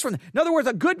years from now? In other words,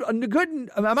 a good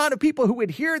amount of people who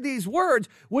would hear these words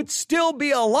would still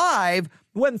be alive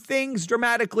when things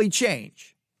dramatically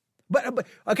change. But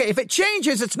okay, if it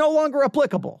changes, it's no longer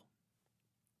applicable.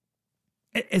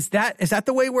 Is that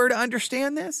the way we're to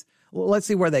understand this? Well, let's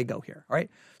see where they go here. All right.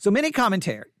 So many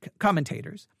commentators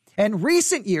in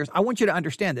recent years, I want you to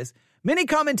understand this. Many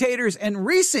commentators in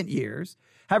recent years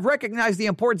have recognized the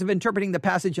importance of interpreting the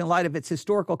passage in light of its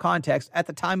historical context at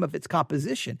the time of its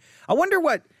composition. I wonder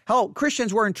how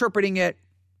Christians were interpreting it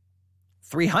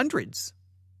 300s,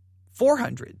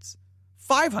 400s,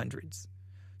 500s,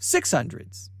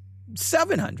 600s,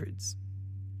 700s.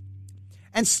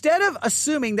 Instead of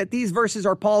assuming that these verses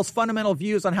are Paul's fundamental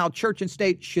views on how church and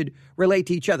state should relate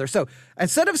to each other. So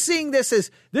instead of seeing this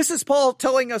is Paul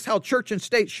telling us how church and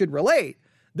state should relate,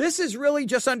 this is really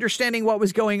just understanding what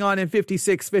was going on in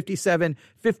 56, 57,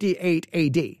 58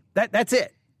 AD. That's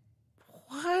it.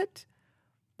 What?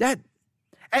 And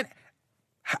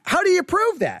how do you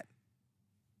prove that?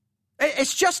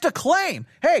 It's just a claim.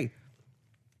 Hey,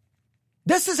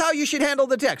 this is how you should handle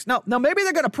the text. Now maybe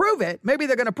they're going to prove it.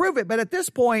 But at this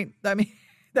point, I mean,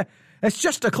 it's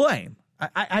just a claim.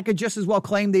 I could just as well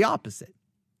claim the opposite.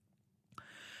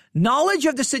 Knowledge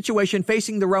of the situation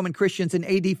facing the Roman Christians in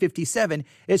AD 57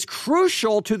 is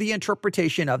crucial to the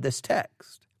interpretation of this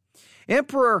text.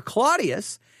 Emperor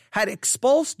Claudius had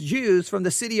expulsed Jews from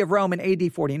the city of Rome in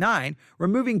AD 49,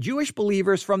 removing Jewish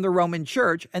believers from the Roman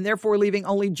church and therefore leaving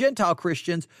only Gentile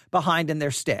Christians behind in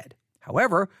their stead.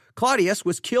 However, Claudius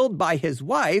was killed by his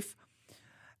wife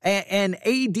in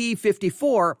AD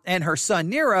 54, and her son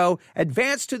Nero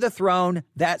advanced to the throne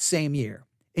that same year,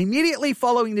 immediately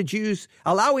allowing the Jews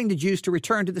to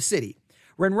return to the city.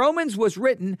 When Romans was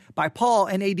written by Paul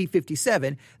in AD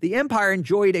 57, the empire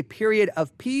enjoyed a period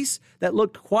of peace that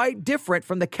looked quite different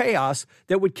from the chaos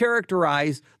that would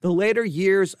characterize the later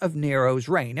years of Nero's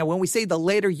reign. Now, when we say the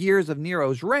later years of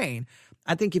Nero's reign,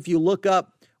 I think if you look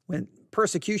up when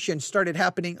persecution started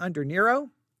happening under Nero,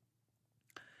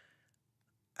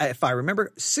 if I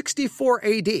remember, 64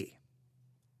 AD.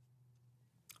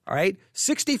 All right,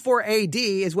 64 AD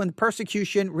is when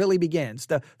persecution really begins.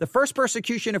 The first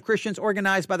persecution of Christians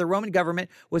organized by the Roman government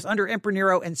was under Emperor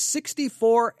Nero in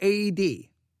 64 AD.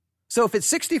 So if it's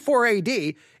 64 AD,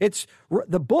 the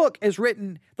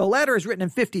letter is written in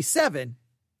 57.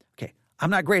 Okay, I'm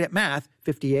not great at math.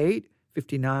 58,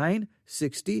 59,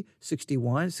 60,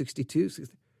 61, 62,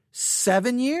 60,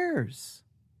 7 years.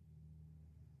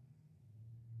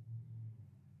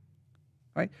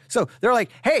 Right? So they're like,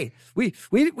 hey,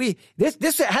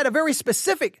 this had a very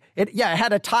specific, it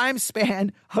had a time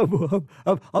span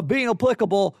of being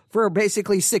applicable for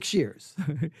basically 6 years.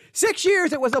 6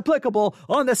 years it was applicable.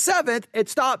 On the 7th, it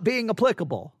stopped being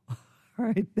applicable.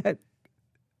 Right?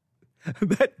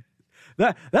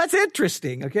 That's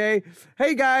interesting, okay?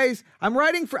 Hey guys, I'm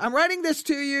writing this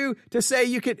to you to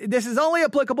say this is only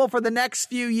applicable for the next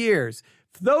few years.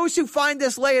 For those who find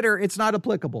this later, it's not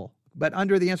applicable. But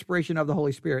under the inspiration of the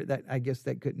Holy Spirit, that I guess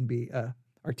that couldn't be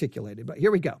articulated. But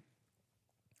here we go.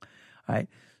 All right.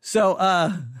 So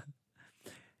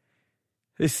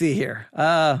let's see here.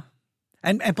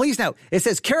 And please note, it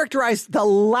says characterize the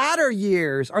latter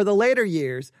years or the later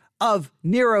years of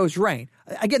Nero's reign.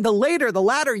 Again, the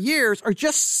latter years are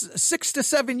just 6 to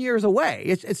 7 years away.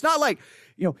 It's not like,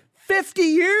 50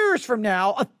 years from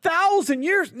now, 1,000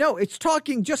 years. No, it's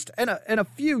talking just in a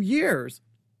few years.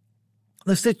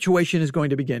 The situation is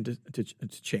going to begin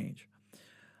to change.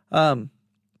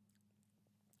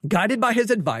 Guided by his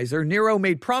advisor, Nero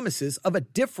made promises of a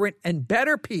different and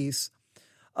better peace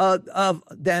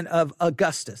than of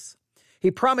Augustus.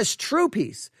 He promised true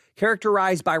peace,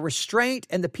 characterized by restraint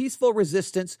and the peaceful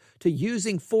resistance to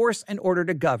using force in order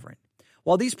to govern.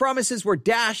 While these promises were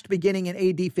dashed beginning in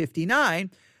AD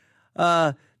 59,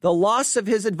 the loss of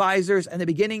his advisors, and the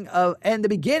beginning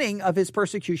of his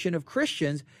persecution of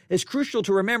Christians, it's crucial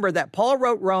to remember that Paul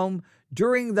wrote Rome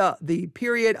during the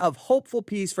period of hopeful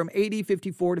peace from AD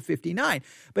 54 to 59.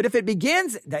 But if it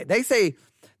begins, they say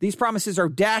these promises are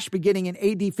dashed beginning in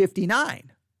AD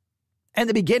 59 and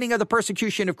the beginning of the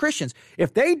persecution of Christians.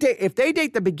 If they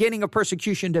date the beginning of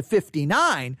persecution to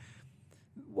 59,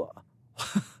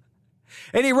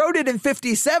 and he wrote it in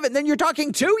 57, then you're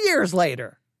talking 2 years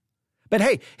later. But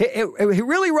hey, he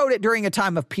really wrote it during a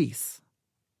time of peace.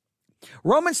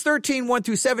 Romans 13,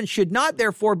 1-7 should not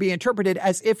therefore be interpreted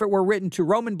as if it were written to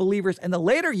Roman believers in the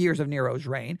later years of Nero's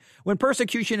reign, when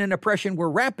persecution and oppression were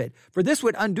rampant, for this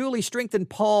would unduly strengthen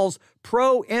Paul's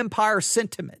pro-empire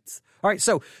sentiments. All right,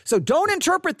 so don't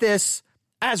interpret this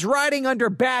as writing under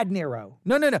bad Nero.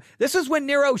 No. This is when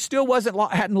Nero still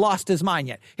hadn't lost his mind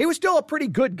yet. He was still a pretty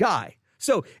good guy.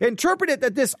 So interpret it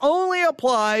that this only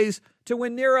applies to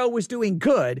when Nero was doing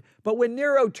good, but when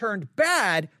Nero turned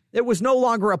bad, it was no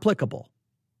longer applicable.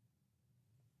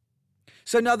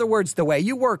 So in other words, the way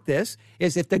you work this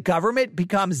is if the government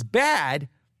becomes bad,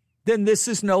 then this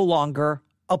is no longer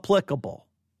applicable.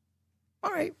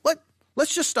 All right,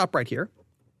 let's just stop right here.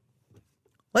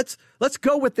 Let's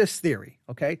go with this theory,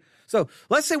 okay? So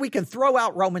let's say we can throw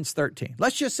out Romans 13.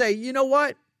 Let's just say, you know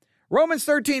what? Romans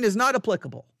 13 is not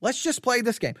applicable. Let's just play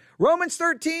this game. Romans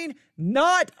 13,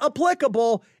 not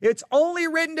applicable. It's only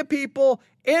written to people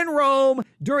in Rome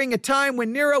during a time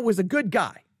when Nero was a good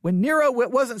guy, when Nero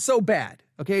wasn't so bad,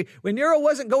 okay? When Nero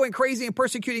wasn't going crazy and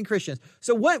persecuting Christians.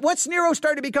 So once Nero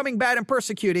started becoming bad and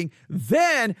persecuting,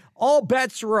 then all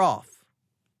bets were off.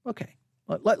 Okay,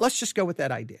 let's just go with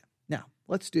that idea. Now,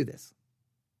 let's do this,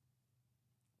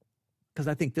 because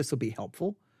I think this will be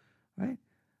helpful, right?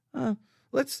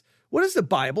 What does the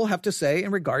Bible have to say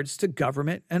in regards to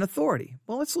government and authority?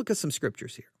 Well, let's look at some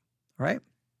scriptures here, all right?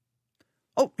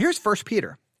 Oh, here's 1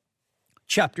 Peter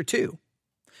chapter 2,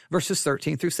 verses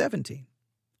 13 through 17.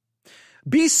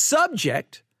 Be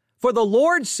subject for the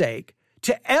Lord's sake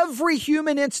to every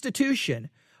human institution,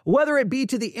 whether it be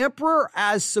to the emperor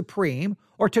as supreme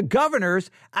or to governors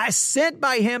as sent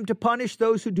by him to punish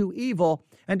those who do evil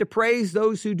and to praise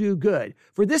those who do good.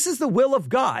 For this is the will of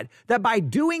God, that by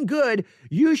doing good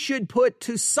you should put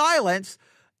to silence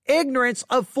ignorance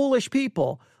of foolish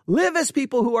people. Live as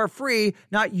people who are free,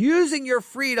 not using your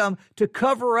freedom to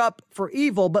cover up for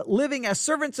evil, but living as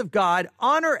servants of God.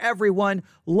 Honor everyone,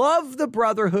 love the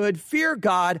brotherhood, fear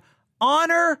God,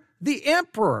 honor the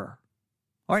emperor.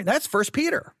 All right, that's 1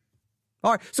 Peter.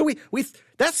 All right, so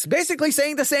that's basically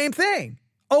saying the same thing.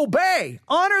 Obey,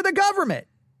 honor the government.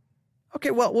 Okay,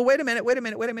 well, wait a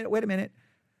minute.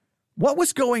 What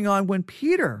was going on when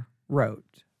Peter wrote?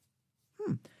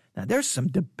 Now, there's some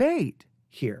debate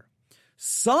here.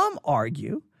 Some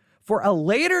argue for a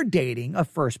later dating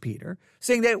of 1 Peter,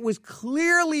 saying that it was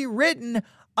clearly written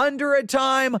under a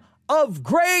time of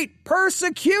great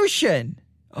persecution.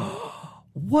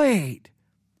 Wait,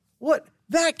 what?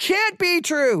 That can't be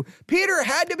true. Peter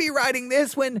had to be writing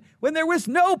this when there was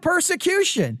no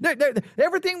persecution.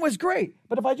 Everything was great.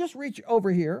 But if I just reach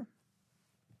over here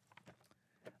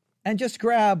and just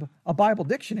grab a Bible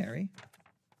dictionary,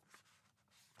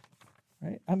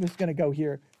 right? I'm just going to go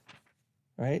here,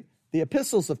 right? The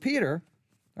epistles of Peter,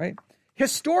 right?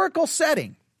 Historical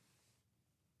setting.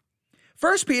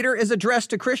 1 Peter is addressed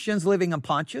to Christians living in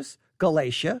Pontus,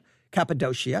 Galatia,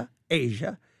 Cappadocia,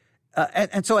 Asia,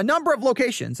 and so a number of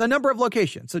locations, so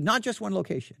not just one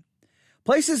location.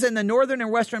 Places in the northern and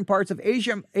western parts of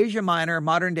Asia Minor,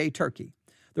 modern-day Turkey.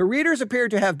 The readers appear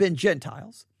to have been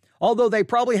Gentiles, although they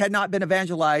probably had not been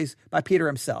evangelized by Peter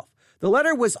himself. The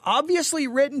letter was obviously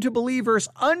written to believers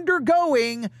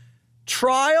undergoing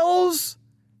trials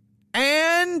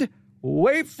and,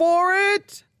 wait for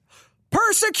it,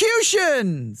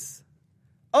 persecutions.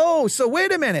 Oh, so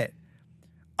wait a minute.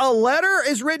 A letter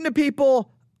is written to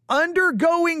people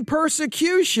undergoing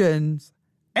persecutions,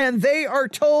 and they are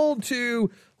told to,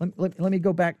 let me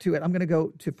go back to it. I'm going to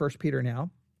go to 1 Peter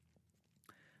now.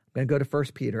 I'm going to go to 1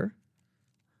 Peter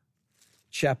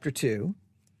chapter 2.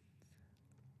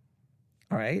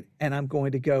 All right, and I'm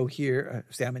going to go here.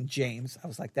 See, I'm in James. I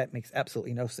was like, that makes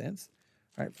absolutely no sense.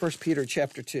 All right, 1 Peter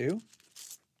chapter 2.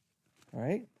 All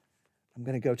right, I'm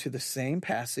going to go to the same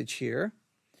passage here.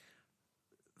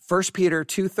 1 Peter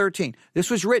 2:13. This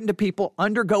was written to people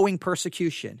undergoing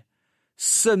persecution.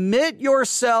 Submit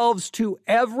yourselves to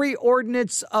every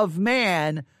ordinance of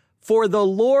man for the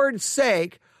Lord's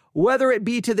sake, whether it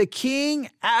be to the king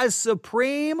as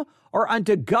supreme or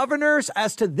unto governors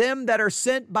as to them that are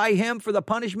sent by him for the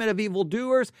punishment of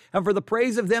evildoers and for the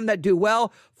praise of them that do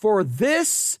well. For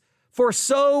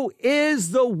so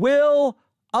is the will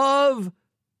of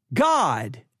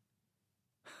God.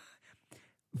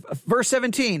 Verse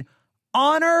 17,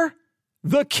 honor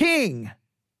the king.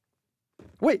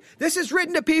 Wait, this is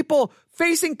written to people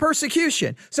facing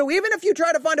persecution. So even if you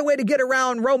try to find a way to get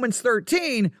around Romans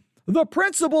 13, the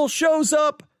principle shows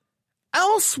up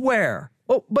elsewhere.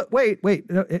 Oh, but wait.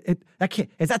 That can't,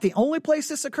 is that the only place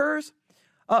this occurs?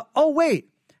 Wait.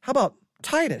 How about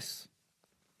Titus?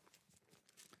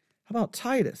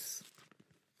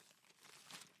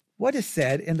 What is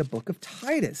said in the book of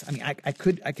Titus? I mean, I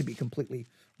could be completely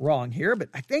wrong here, but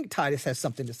I think Titus has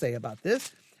something to say about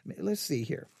this. I mean, let's see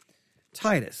here.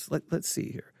 Titus, let's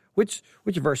see here. Which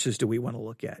verses do we want to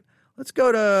look at? Let's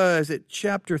go to, is it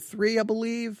chapter 3, I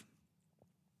believe?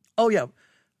 Oh, yeah.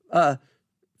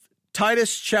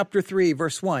 Titus chapter 3,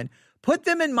 verse 1. Put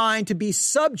them in mind to be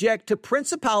subject to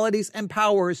principalities and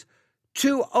powers,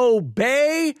 to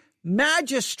obey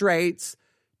magistrates,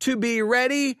 to be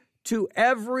ready to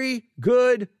every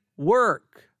good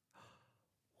work.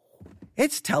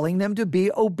 It's telling them to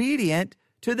be obedient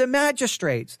to the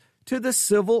magistrates, to the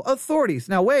civil authorities.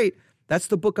 Now, wait, that's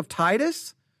the book of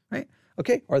Titus, right?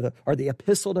 Okay, or the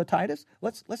epistle to Titus.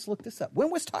 Let's look this up.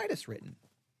 When was Titus written?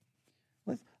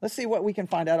 Let's see what we can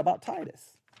find out about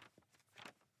Titus.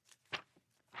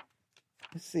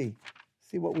 Let's see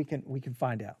what we can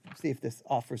find out. See if this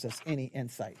offers us any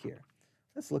insight here.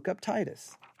 Let's look up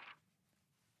Titus.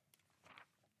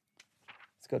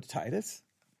 Let's go to Titus.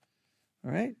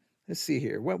 All right. Let's see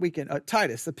here what we can.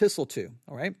 Titus, epistle 2.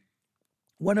 All right.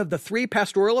 One of the 3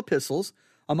 pastoral epistles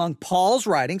among Paul's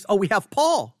writings. Oh, we have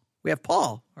Paul.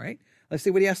 All right. Let's see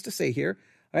what he has to say here.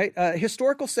 All right.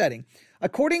 Historical setting.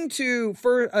 According to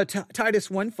Titus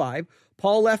 1:5,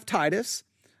 Paul left Titus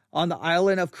on the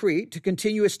island of Crete to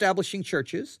continue establishing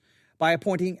churches by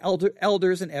appointing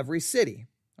elders in every city.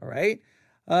 All right.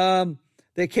 The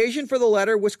occasion for the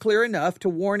letter was clear enough to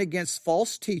warn against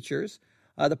false teachers.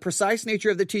 The precise nature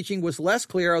of the teaching was less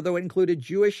clear, although it included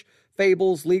Jewish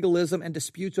fables, legalism, and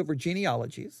disputes over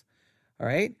genealogies. All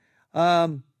right.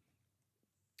 Let's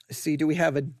see, do we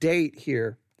have a date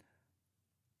here?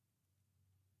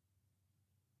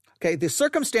 Okay, the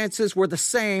circumstances were the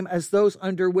same as those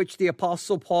under which the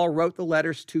Apostle Paul wrote the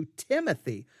letters to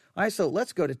Timothy. All right, so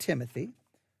let's go to Timothy,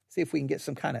 see if we can get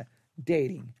some kind of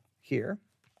dating here.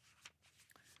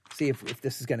 See if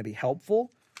this is going to be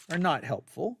helpful or not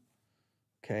helpful.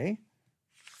 Okay,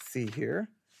 let's see here.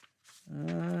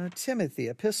 Timothy,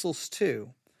 epistles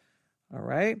 2. All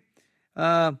right.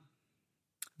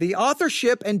 The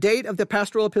authorship and date of the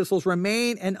pastoral epistles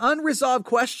remain an unresolved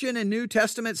question in New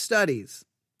Testament studies.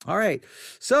 All right,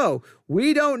 so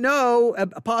we don't know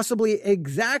possibly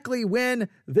exactly when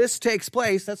this takes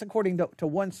place. That's according to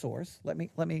one source. Let me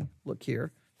look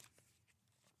here.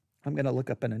 I'm going to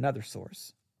look up in another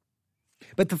source.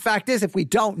 But the fact is, if we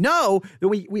don't know, then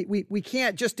we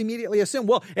can't just immediately assume,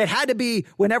 well, it had to be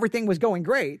when everything was going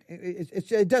great.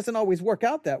 It doesn't always work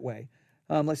out that way.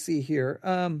 Let's see here.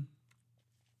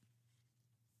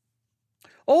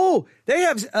 They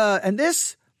have, and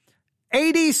this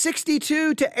AD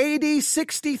 62 to AD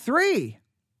 63.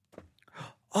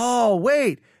 Oh,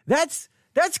 wait, that's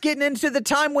getting into the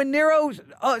time when Nero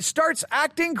starts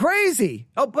acting crazy.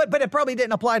 Oh, but it probably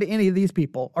didn't apply to any of these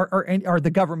people or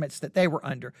the governments that they were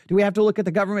under. Do we have to look at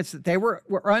the governments that they were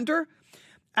under?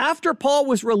 After Paul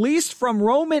was released from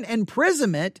Roman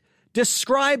imprisonment,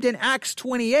 described in Acts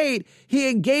 28, he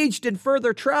engaged in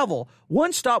further travel.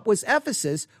 One stop was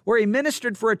Ephesus, where he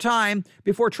ministered for a time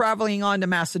before traveling on to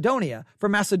Macedonia.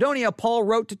 From Macedonia, Paul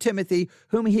wrote to Timothy,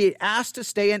 whom he had asked to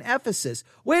stay in Ephesus.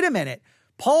 Wait a minute.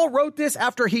 Paul wrote this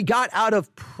after he got out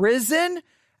of prison?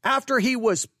 After he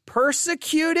was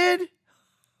persecuted?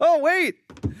 Oh, wait.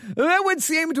 That would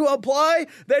seem to imply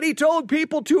that he told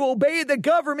people to obey the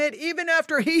government even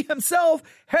after he himself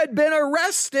had been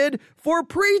arrested for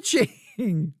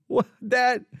preaching.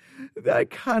 That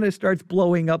kind of starts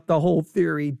blowing up the whole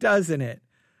theory, doesn't it?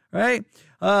 Right?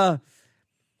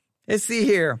 Let's see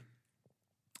here.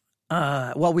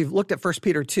 Well, we've looked at 1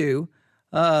 Peter 2.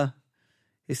 Let's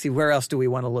see, where else do we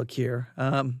want to look here?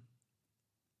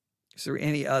 Is there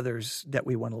any others that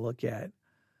we want to look at?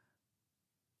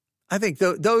 I think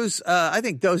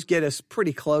those get us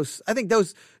pretty close. I think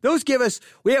those give us,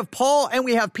 we have Paul and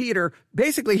we have Peter.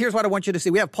 Basically, here's what I want you to see.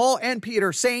 We have Paul and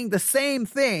Peter saying the same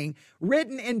thing,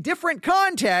 written in different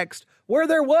context where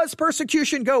there was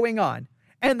persecution going on.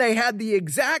 And they had the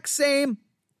exact same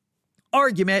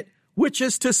argument, which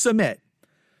is to submit.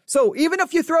 So even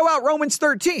if you throw out Romans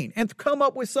 13 and come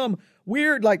up with some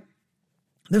weird, like,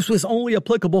 This was only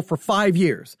applicable for 5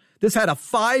 years. This had a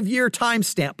 5-year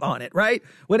timestamp on it, right?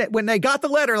 When they got the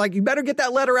letter, like, you better get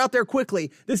that letter out there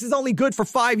quickly. This is only good for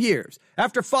 5 years.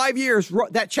 After 5 years,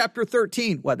 that chapter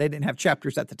 13, well, they didn't have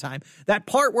chapters at the time. That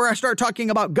part where I start talking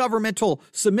about governmental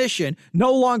submission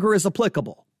no longer is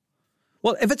applicable.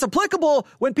 Well, if it's applicable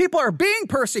when people are being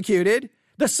persecuted,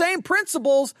 the same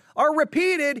principles are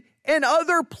repeated in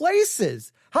other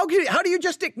places. How do you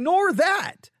just ignore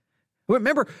that?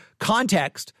 Remember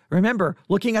context. Remember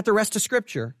looking at the rest of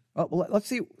Scripture. Oh, well, let's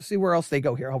see where else they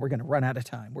go here. Oh, we're going to run out of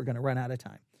time. All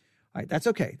right, that's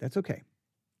okay. All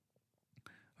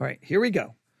right, here we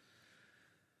go.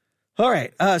 All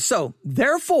right, so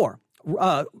therefore,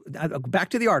 back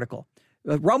to the article.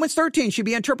 Romans 13 should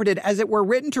be interpreted as it were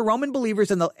written to Roman believers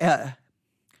in the...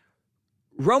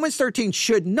 Romans 13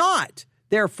 should not,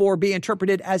 therefore, be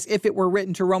interpreted as if it were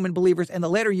written to Roman believers in the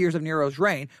later years of Nero's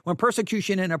reign, when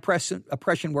persecution and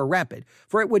oppression were rampant,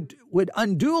 for it would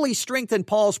unduly strengthen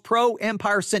Paul's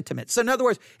pro-empire sentiments. So in other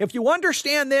words, if you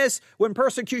understand this when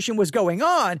persecution was going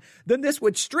on, then this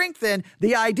would strengthen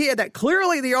the idea that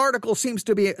clearly the article seems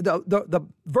to be, the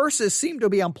verses seem to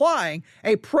be implying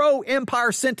a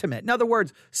pro-empire sentiment. In other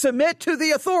words, submit to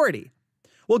the authority.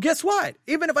 Well, guess what?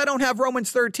 Even if I don't have Romans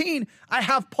 13, I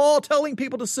have Paul telling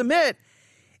people to submit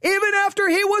even after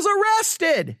he was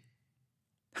arrested.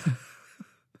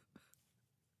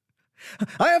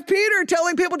 I have Peter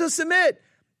telling people to submit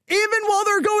even while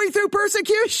they're going through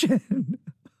persecution.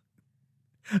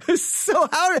 So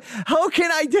how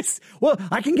can I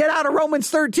can get out of Romans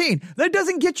 13. That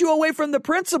doesn't get you away from the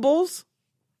principles.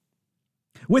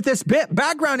 With this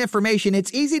background information,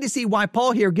 it's easy to see why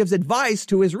Paul here gives advice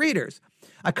to his readers.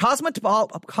 A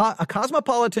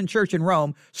cosmopolitan church in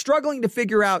Rome struggling to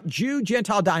figure out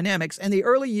Jew-Gentile dynamics in the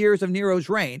early years of Nero's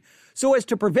reign so as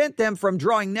to prevent them from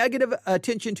drawing negative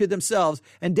attention to themselves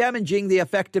and damaging the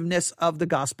effectiveness of the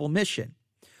gospel mission.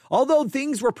 Although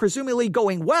things were presumably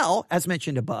going well, as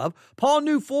mentioned above, Paul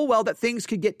knew full well that things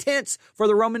could get tense for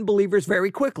the Roman believers very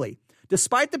quickly.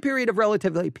 Despite the period of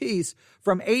relative peace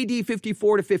from AD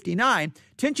 54 to 59,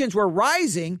 tensions were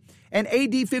rising in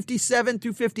AD 57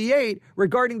 through 58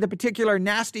 regarding the particular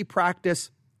nasty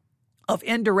practice of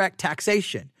indirect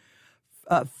taxation.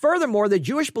 Furthermore, the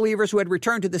Jewish believers who had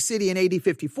returned to the city in AD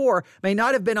 54 may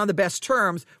not have been on the best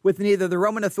terms with neither the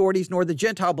Roman authorities nor the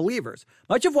Gentile believers.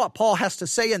 Much of what Paul has to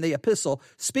say in the epistle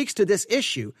speaks to this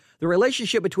issue, the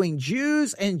relationship between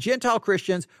Jews and Gentile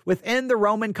Christians within the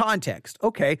Roman context.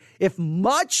 Okay, if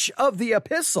much of the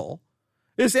epistle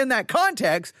is in that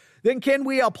context, then can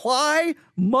we apply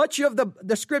much of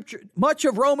the scripture, much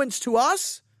of Romans to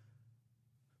us?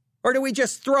 Or do we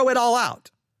just throw it all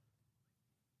out?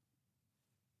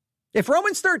 If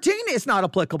Romans 13 is not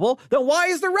applicable, then why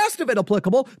is the rest of it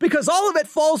applicable? Because all of it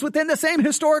falls within the same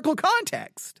historical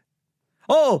context.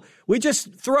 Oh, we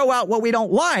just throw out what we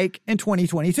don't like in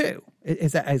 2022.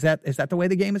 Is that the way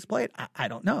the game is played? I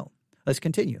don't know. Let's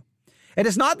continue. It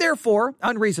is not, therefore,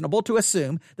 unreasonable to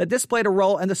assume that this played a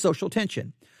role in the social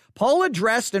tension. Paul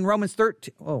addressed in Romans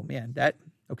 13,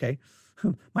 okay.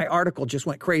 My article just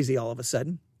went crazy all of a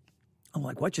sudden. I'm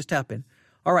like, what just happened?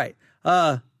 All right.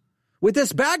 With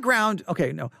this background,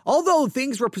 although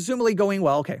things were presumably going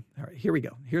well, all right, here we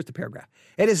go. Here's the paragraph.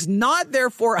 It is not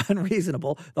therefore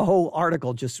unreasonable, the whole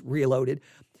article just reloaded.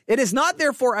 It is not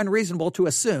therefore unreasonable to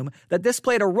assume that this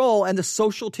played a role in the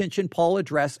social tension Paul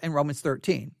addressed in Romans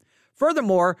 13.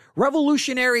 Furthermore,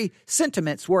 revolutionary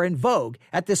sentiments were in vogue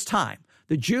at this time.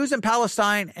 The Jews in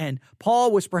Palestine, and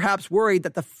Paul was perhaps worried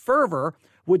that the fervor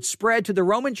would spread to the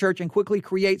Roman church and quickly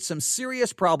create some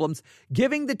serious problems,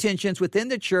 giving the tensions within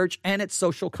the church and its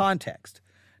social context.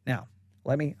 Now,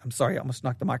 I'm sorry, I almost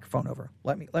knocked the microphone over.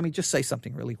 Let me just say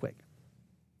something really quick.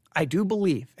 I do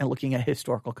believe in looking at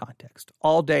historical context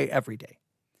all day, every day.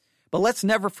 But let's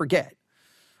never forget,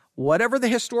 whatever the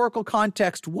historical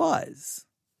context was,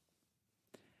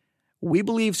 we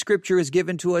believe Scripture is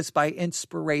given to us by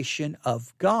inspiration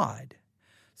of God.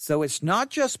 So it's not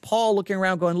just Paul looking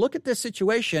around going, look at this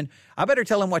situation, I better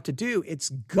tell him what to do. It's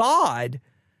God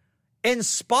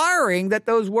inspiring that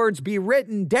those words be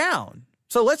written down.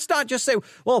 So let's not just say,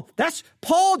 well, that's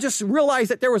Paul just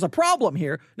realized that there was a problem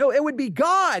here. No, it would be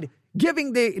God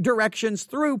giving the directions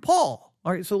through Paul.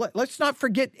 All right, so let's not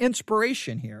forget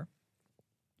inspiration here.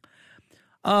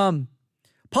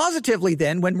 Positively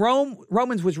then, when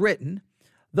Romans was written,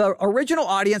 the original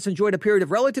audience enjoyed a period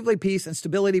of relatively peace and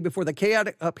stability before the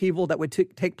chaotic upheaval that would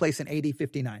take place in AD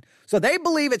 59. So they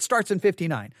believe it starts in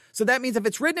 59. So that means if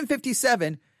it's written in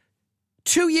 57,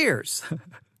 2 years.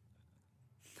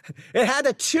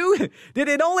 Did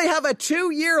it only have a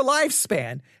 2-year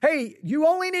lifespan? Hey, you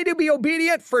only need to be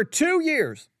obedient for 2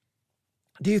 years.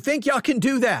 Do you think y'all can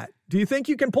do that? Do you think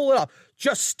you can pull it off?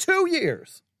 Just 2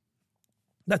 years.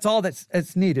 That's all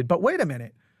that's needed. But wait a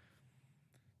minute.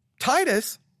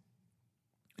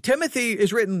 Timothy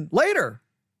is written later.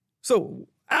 So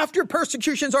after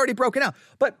persecution's already broken out.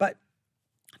 But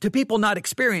to people not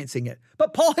experiencing it.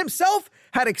 But Paul himself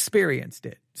had experienced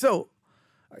it. So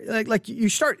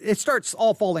it starts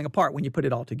all falling apart when you put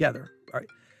it all together. All right.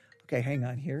 Okay, hang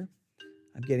on here.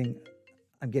 I'm getting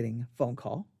a phone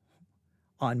call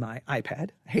on my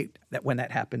iPad. I hate that when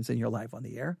that happens and you're live on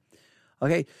the air.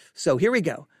 Okay, so here we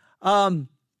go.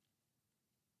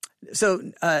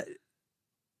 So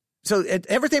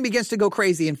everything begins to go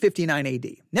crazy in 59 AD.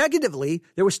 Negatively,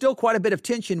 there was still quite a bit of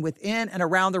tension within and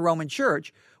around the Roman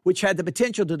church, which had the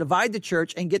potential to divide the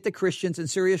church and get the Christians in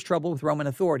serious trouble with Roman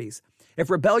authorities.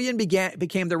 If rebellion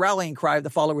became the rallying cry of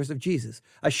the followers of Jesus,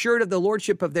 assured of the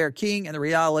lordship of their king and the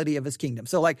reality of his kingdom.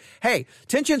 So hey,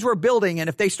 tensions were building, and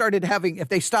if they started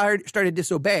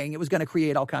disobeying, it was going to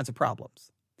create all kinds of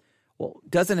problems. Well,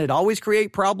 doesn't it always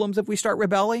create problems if we start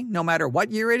rebelling, no matter what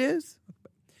year it is?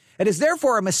 It is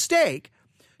therefore a mistake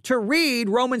to read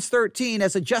Romans 13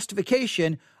 as a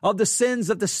justification of the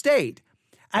sins of the state,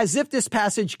 as if this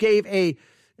passage gave a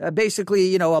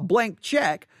blank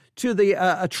check to the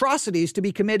atrocities to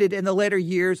be committed in the later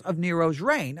years of Nero's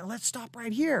reign. Now let's stop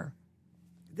right here.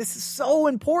 This is so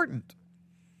important.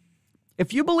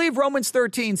 If you believe Romans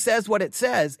 13 says what it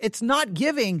says, it's not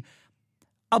giving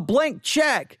a blank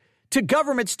check to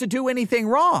governments to do anything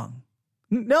wrong.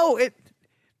 No,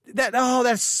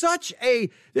 this is such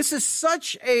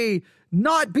a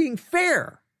not being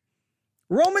fair.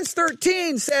 Romans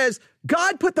 13 says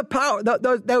God put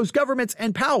those governments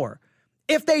in power.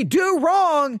 If they do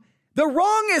wrong, the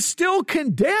wrong is still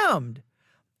condemned.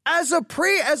 As a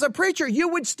preacher, you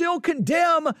would still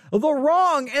condemn the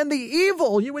wrong and the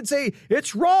evil. You would say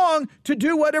it's wrong to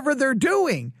do whatever they're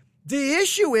doing. The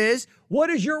issue is, what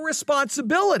is your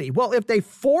responsibility? Well, if they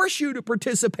force you to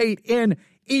participate in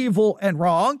evil and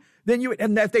wrong,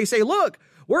 and if they say, look,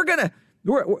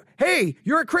 hey,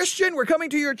 you're a Christian, we're coming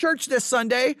to your church this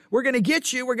Sunday, we're going to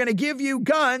get you, we're going to give you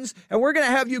guns, and we're going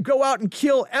to have you go out and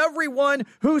kill everyone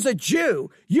who's a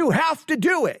Jew. You have to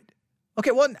do it.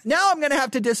 Okay, well, now I'm going to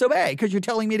have to disobey because you're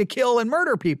telling me to kill and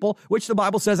murder people, which the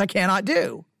Bible says I cannot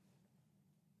do.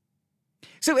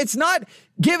 So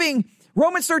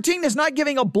Romans 13 is not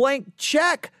giving a blank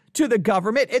check to the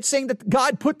government. It's saying that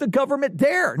God put the government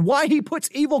there. And why he puts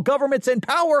evil governments in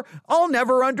power, I'll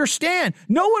never understand.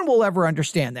 No one will ever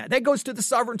understand that. That goes to the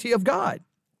sovereignty of God.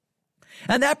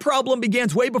 And that problem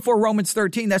begins way before Romans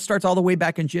 13. That starts all the way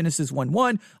back in Genesis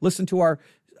 1:1. Listen to our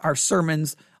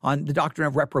sermons on the doctrine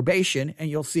of reprobation, and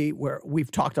you'll see where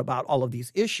we've talked about all of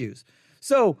these issues.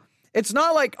 So it's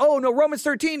not like, oh, no, Romans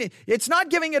 13, it's not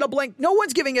giving it a blank. No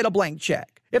one's giving it a blank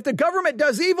check. If the government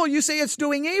does evil, you say it's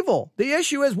doing evil. The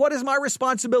issue is, what is my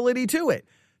responsibility to it?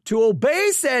 To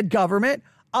obey said government,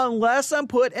 unless I'm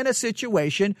put in a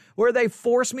situation where they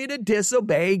force me to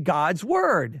disobey God's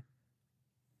word.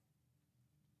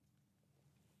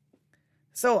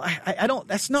 So I don't,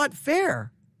 that's not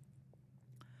fair.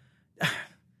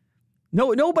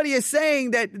 No, nobody is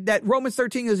saying that Romans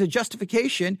 13 is a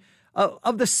justification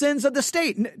of the sins of the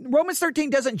state. Romans 13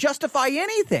 doesn't justify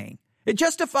anything. It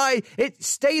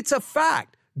states a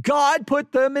fact. God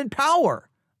put them in power.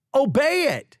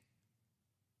 Obey it.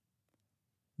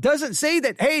 Doesn't say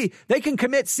that, hey, they can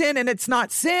commit sin and it's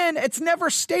not sin. It's never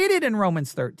stated in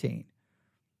Romans 13.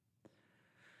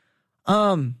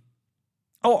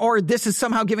 Or this is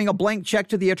somehow giving a blank check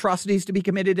to the atrocities to be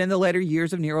committed in the later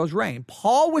years of Nero's reign.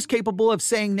 Paul was capable of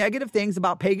saying negative things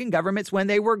about pagan governments when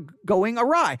they were going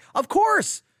awry. Of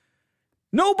course.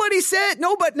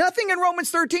 Nothing in Romans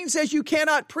 13 says you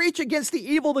cannot preach against the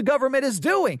evil the government is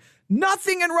doing.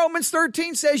 Nothing in Romans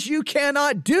 13 says you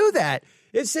cannot do that.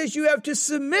 It says you have to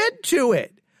submit to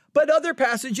it. But other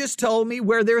passages tell me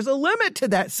where there's a limit to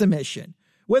that submission.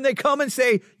 When they come and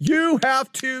say, you have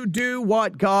to do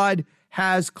what God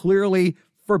has clearly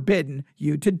forbidden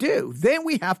you to do, then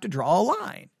we have to draw a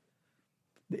line.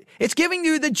 It's giving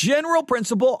you the general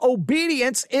principle.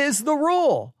 Obedience is the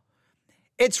rule.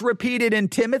 It's repeated in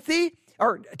Timothy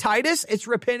or Titus. It's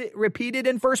repeated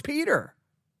in 1 Peter.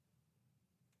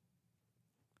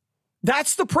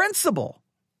 That's the principle.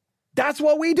 That's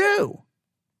what we do.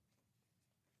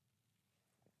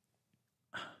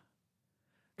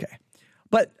 Okay.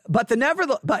 But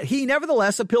he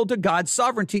nevertheless appealed to God's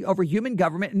sovereignty over human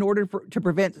government in order to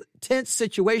prevent tense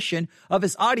situation of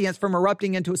his audience from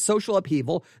erupting into a social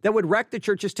upheaval that would wreck the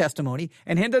church's testimony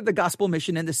and hinder the gospel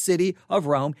mission in the city of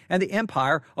Rome and the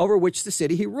empire over which the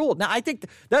city he ruled. Now, I think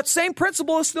that same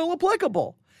principle is still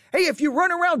applicable. Hey, if you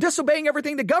run around disobeying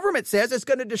everything the government says, it's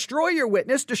going to destroy your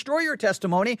witness, destroy your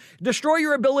testimony, destroy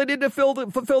your ability to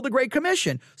fulfill the Great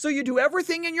Commission. So you do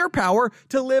everything in your power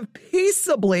to live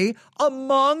peaceably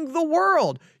among the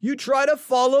world. You try to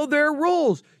follow their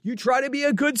rules. You try to be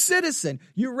a good citizen.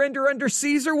 You render unto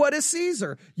Caesar what is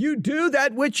Caesar. You do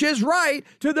that which is right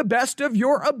to the best of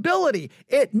your ability.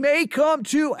 It may come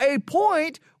to a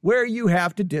point where you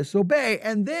have to disobey,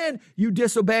 and then you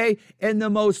disobey in the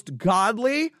most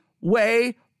godly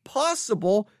way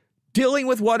possible, dealing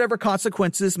with whatever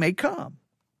consequences may come.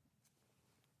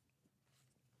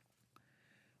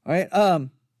 All right.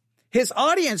 His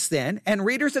audience then and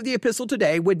readers of the epistle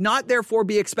today would not therefore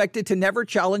be expected to never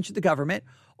challenge the government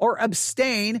or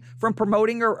abstain from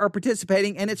promoting or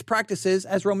participating in its practices,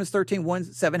 as Romans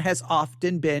 13:1-7 has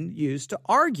often been used to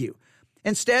argue.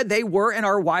 Instead, they were and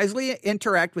are wisely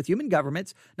interact with human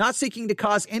governments, not seeking to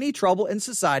cause any trouble in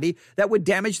society that would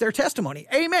damage their testimony.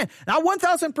 Amen. Now,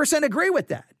 1,000% agree with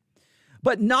that,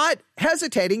 but not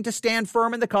hesitating to stand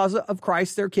firm in the cause of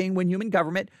Christ, their King, when human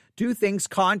government do things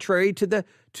contrary to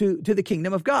the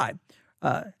kingdom of God.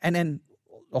 And then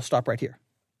I'll stop right here.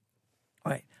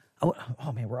 All right.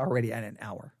 Oh man, we're already at an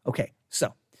hour. Okay,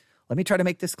 so let me try to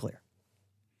make this clear.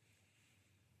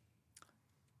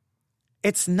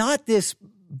 It's not this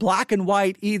black and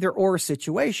white either or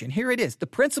situation. Here it is. The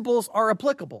principles are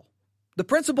applicable. The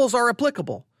principles are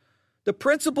applicable. The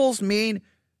principles mean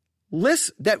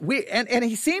and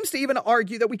he seems to even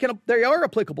argue that they are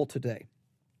applicable today.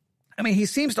 I mean, he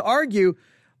seems to argue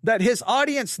that his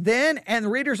audience then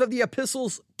and readers of the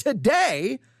epistles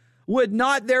today would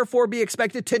not therefore be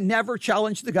expected to never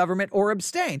challenge the government or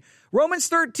abstain. Romans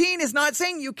 13 is not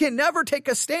saying you can never take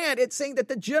a stand. It's saying that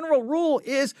the general rule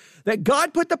is that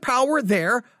God put the power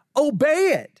there,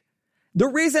 obey it. The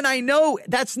reason I know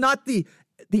that's not the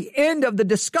end of the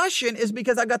discussion is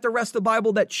because I got the rest of the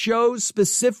Bible that shows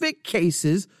specific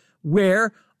cases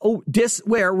where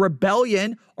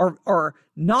rebellion or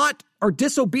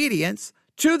disobedience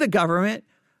to the government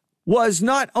was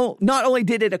not only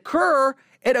did it occur,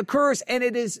 it occurs and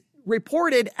it is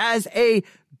reported as a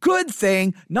good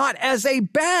thing, not as a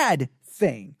bad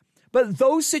thing. But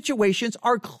those situations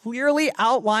are clearly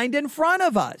outlined in front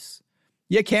of us.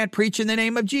 You can't preach in the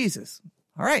name of Jesus.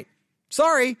 All right.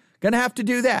 Sorry, going to have to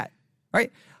do that. All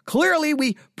right. Clearly,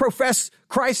 we profess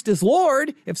Christ as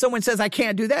Lord. If someone says I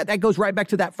can't do that, that goes right back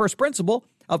to that first principle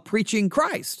of preaching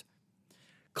Christ.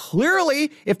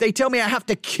 Clearly, if they tell me I have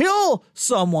to kill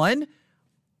someone,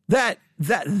 that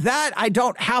I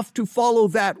don't have to follow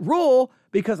that rule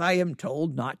because I am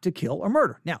told not to kill or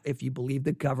murder. Now, if you believe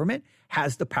the government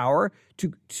has the power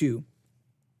to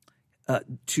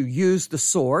use the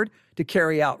sword to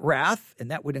carry out wrath,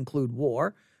 and that would include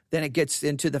war, then it gets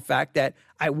into the fact that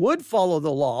I would follow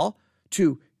the law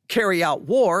to carry out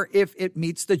war if it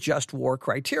meets the just war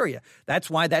criteria. That's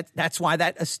why that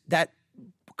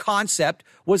concept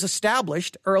was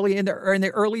established early in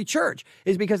the early church,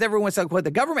 is because everyone said, well,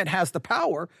 the government has the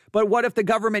power, but what if the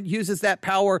government uses that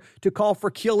power to call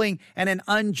for killing in an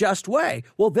unjust way?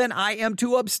 Well, then I am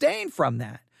to abstain from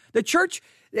that. The church,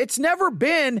 it's never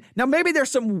been, now maybe there's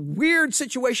some weird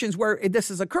situations where this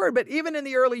has occurred, but even in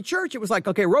the early church, it was like,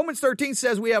 okay, Romans 13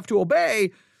 says we have to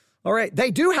obey. All right,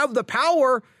 they do have the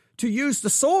power to use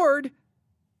the sword,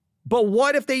 but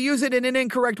what if they use it in an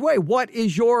incorrect way? What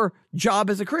is your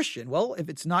job as a Christian? Well, if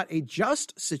it's not a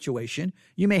just situation,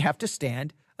 you may have to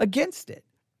stand against it.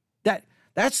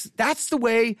 That's the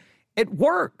way it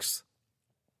works.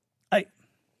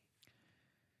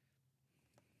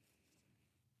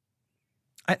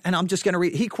 And I'm just going to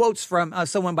read. He quotes from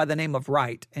someone by the name of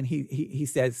Wright, and he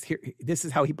says, here, this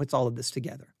is how he puts all of this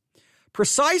together.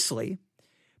 Precisely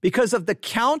because of the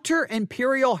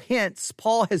counter-imperial hints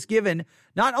Paul has given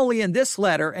not only in this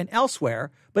letter and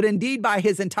elsewhere, but indeed by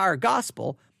his entire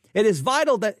gospel, it is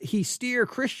vital that he steer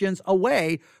Christians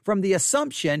away from the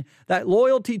assumption that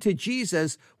loyalty to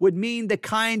Jesus would mean the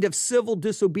kind of civil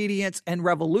disobedience and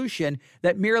revolution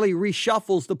that merely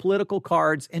reshuffles the political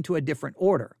cards into a different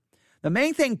order. The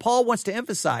main thing Paul wants to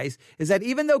emphasize is that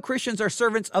even though Christians are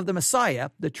servants of the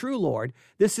Messiah, the true Lord,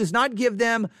 this does not give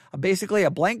them basically a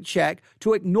blank check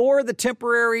to ignore the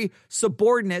temporary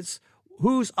subordinates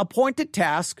whose appointed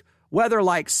task, whether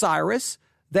like Cyrus,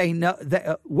 they know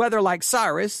it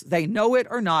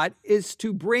or not, is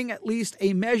to bring at least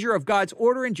a measure of God's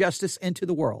order and justice into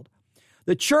the world.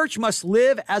 The church must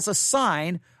live as a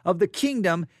sign of the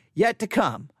kingdom yet to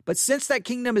come. But since that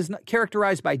kingdom is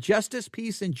characterized by justice,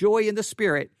 peace, and joy in the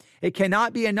Spirit, it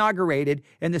cannot be inaugurated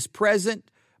in this present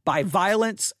by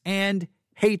violence and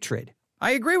hatred.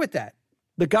 I agree with that.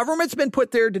 The government's been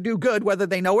put there to do good, whether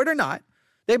they know it or not.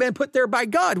 They've been put there by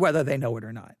God, whether they know it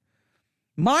or not.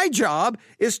 My job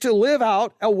is to live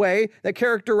out a way that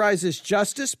characterizes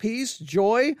justice, peace,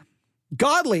 joy,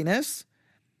 godliness,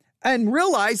 and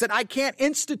realize that I can't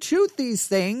institute these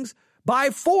things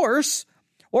by force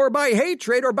or by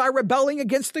hatred or by rebelling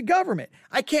against the government.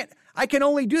 I can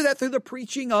only do that through the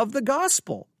preaching of the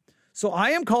gospel. So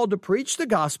I am called to preach the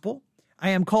gospel. I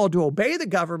am called to obey the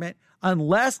government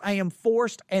unless I am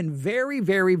forced in very,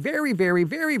 very, very, very,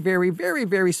 very, very, very,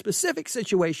 very specific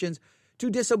situations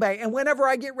to disobey. And whenever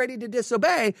I get ready to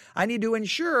disobey, I need to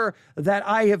ensure that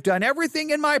I have done everything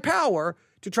in my power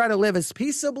to try to live as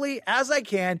peaceably as I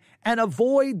can and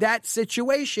avoid that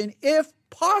situation if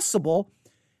possible,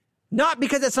 not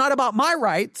because it's not about my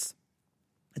rights,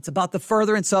 it's about the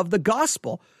furtherance of the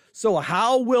gospel. So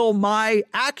how will my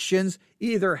actions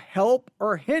either help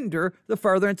or hinder the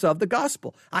furtherance of the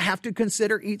gospel? I have to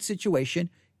consider each situation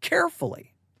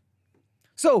carefully.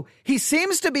 So he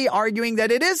seems to be arguing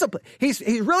that it is he's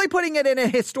really putting it in a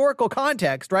historical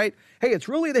context, right? Hey, it's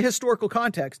really the historical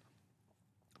context.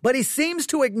 But he seems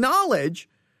to acknowledge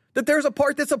that there's a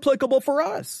part that's applicable for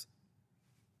us.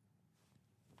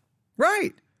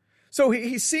 Right. So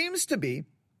he seems to be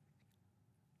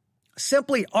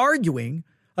simply arguing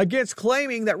against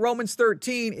claiming that Romans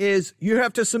 13 is you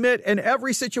have to submit in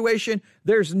every situation.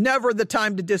 There's never the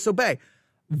time to disobey.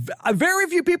 Very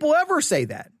few people ever say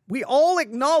that. We all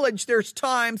acknowledge there's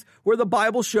times where the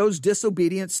Bible shows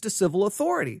disobedience to civil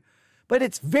authority,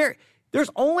 but there's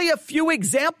only a few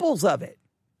examples of it.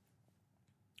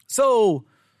 So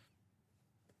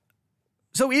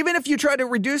even if you try to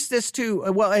reduce this to,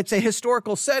 it's a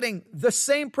historical setting, the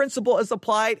same principle is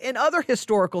applied in other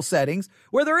historical settings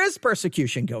where there is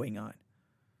persecution going on.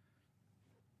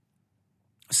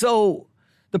 So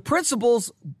the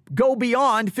principles go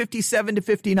beyond 57 to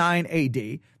 59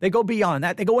 AD. They go beyond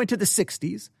that. They go into the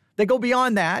 60s. They go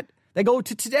beyond that. They go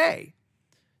to today.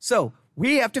 So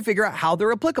we have to figure out how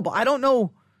they're applicable. I don't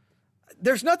know.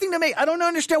 There's nothing to make. I don't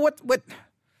understand what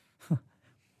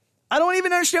I don't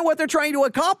even understand what they're trying to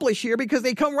accomplish here, because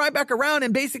they come right back around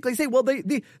and basically say, well,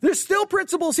 there's still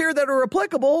principles here that are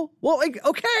applicable. Well,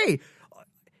 okay.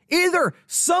 Either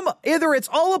it's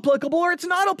all applicable or it's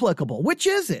not applicable. Which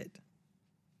is it?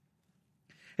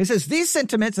 It says these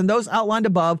sentiments and those outlined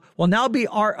above will now be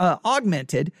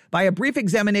augmented by a brief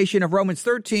examination of Romans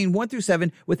 13, 1 through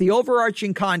 7 with the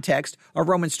overarching context of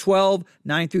Romans 12,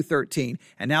 9 through 13.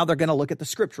 And now they're going to look at the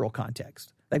scriptural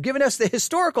context. They've given us the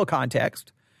historical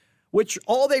context, which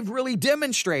all they've really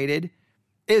demonstrated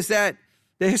is that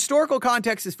the historical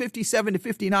context is 57 to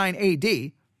 59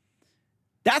 AD.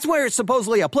 That's where it's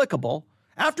supposedly applicable.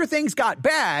 After things got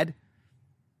bad,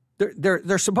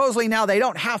 they're supposedly now they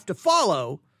don't have to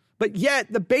follow, but yet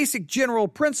the basic general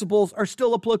principles are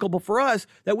still applicable for us,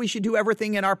 that we should do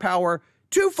everything in our power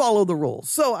to follow the rules.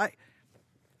 So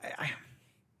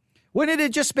wouldn't it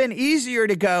have just been easier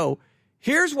to go,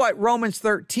 here's what Romans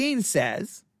 13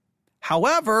 says.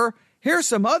 However, here's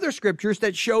some other scriptures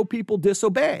that show people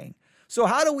disobeying. So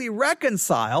how do we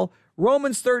reconcile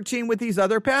Romans 13 with these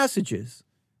other passages?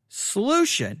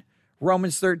 Solution.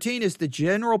 Romans 13 is the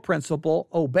general principle,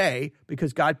 obey,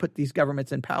 because God put these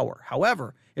governments in power.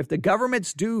 However, if the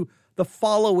governments do the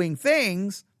following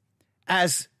things,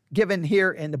 as given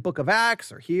here in the book of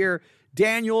Acts, or here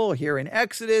Daniel, or here in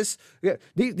Exodus,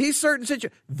 these certain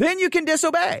situations, then you can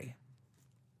disobey.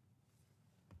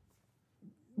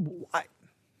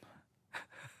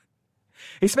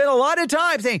 He spent a lot of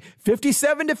time saying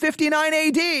 57 to 59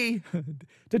 AD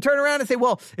to turn around and say,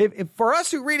 well, if for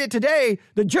us who read it today,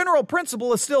 the general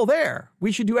principle is still there.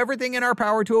 We should do everything in our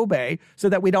power to obey so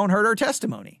that we don't hurt our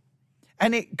testimony.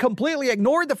 And it completely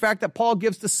ignored the fact that Paul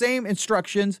gives the same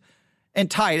instructions in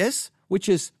Titus, which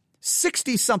is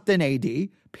 60-something AD,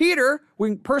 Peter,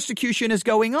 when persecution is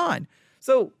going on.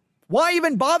 So why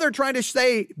even bother trying to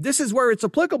say this is where it's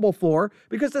applicable for?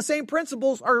 Because the same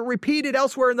principles are repeated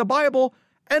elsewhere in the Bible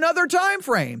and other time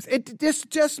frames. It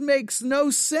just makes no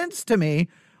sense to me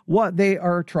what they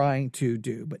are trying to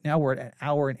do. But now we're at an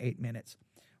hour and 8 minutes.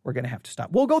 We're going to have to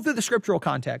stop. We'll go through the scriptural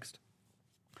context.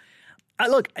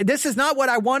 Look, this is not what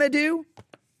I want to do,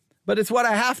 but it's what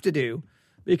I have to do,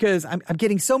 because I'm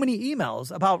getting so many emails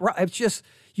about, it's just,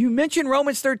 you mention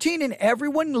Romans 13 and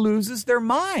everyone loses their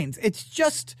minds. It's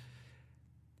just,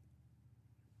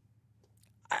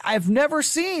 I've never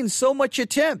seen so much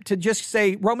attempt to just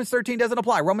say Romans 13 doesn't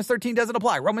apply. Romans 13 doesn't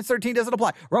apply. Romans 13 doesn't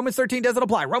apply. Romans 13 doesn't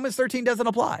apply. Romans 13 doesn't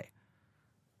apply.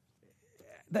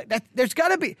 There's got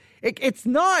to be. It's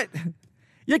not.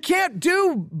 You can't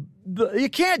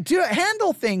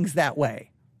handle things that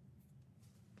way.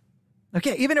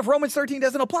 Okay, even if Romans 13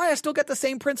 doesn't apply, I still got the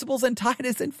same principles in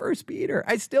Titus and 1 Peter.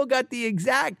 I still got the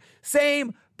exact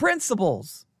same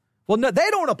principles. Well, no, they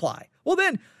don't apply. Well,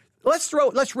 then let's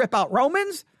rip out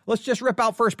Romans. Let's just rip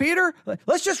out 1 Peter.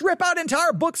 Let's just rip out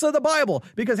entire books of the Bible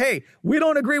because, hey, we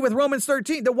don't agree with Romans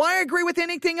 13. Then why agree with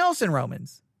anything else in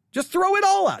Romans? Just throw it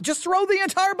all out. Just throw the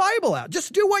entire Bible out.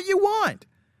 Just do what you want.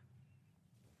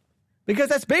 Because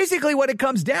that's basically what it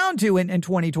comes down to in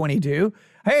 2022.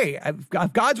 Hey, if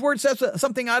God's word says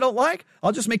something I don't like,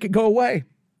 I'll just make it go away.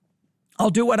 I'll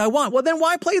do what I want. Well, then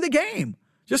why play the game?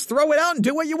 Just throw it out and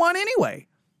do what you want anyway.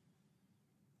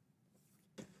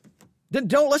 Then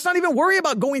let's not even worry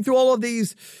about going through all of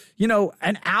these,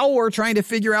 an hour trying to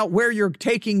figure out where you're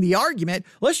taking the argument.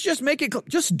 Let's just make it,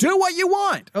 just do what you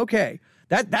want. Okay.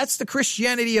 That's the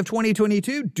Christianity of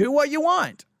 2022. Do what you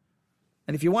want.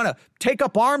 And if you want to take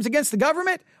up arms against the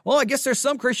government, well, I guess there's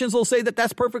some Christians who will say that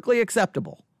that's perfectly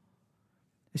acceptable.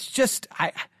 It's just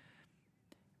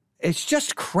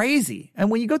crazy.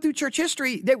 And when you go through church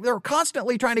history, they're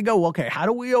constantly trying to go, okay, how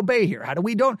do we obey here? How do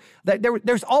we don't?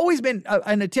 There's always been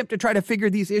an attempt to try to figure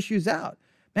these issues out.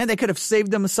 Man, they could have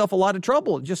saved themselves a lot of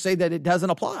trouble and just say that it doesn't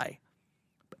apply.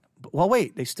 But well,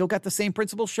 wait, they still got the same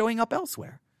principles showing up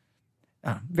elsewhere.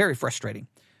 Very frustrating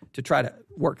to try to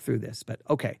work through this, but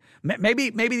okay. Maybe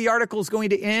the article is going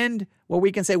to end where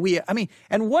we can say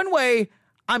and one way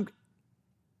I'm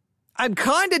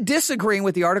kind of disagreeing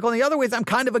with the article, and the other ways I'm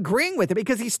kind of agreeing with it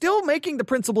because he's still making the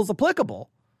principles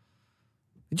applicable.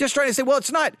 Just trying to say, well,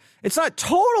 it's not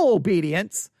total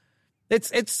obedience.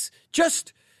 It's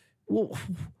just, well,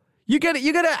 you got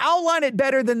to outline it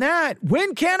better than that.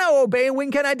 When can I obey and when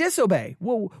can I disobey?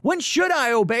 Well, when should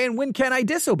I obey and when can I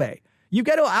disobey? You've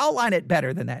got to outline it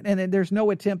better than that. And then there's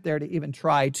no attempt there to even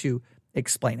try to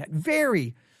explain it.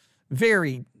 Very,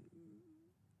 very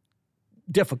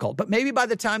difficult. But maybe by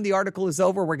the time the article is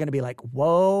over, we're going to be like,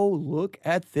 whoa, look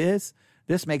at this.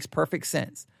 This makes perfect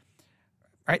sense.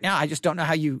 Right now, I just don't know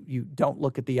how you don't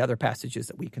look at the other passages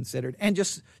that we considered and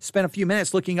just spend a few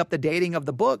minutes looking up the dating of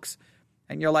the books.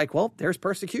 And you're like, well, there's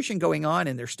persecution going on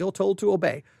and they're still told to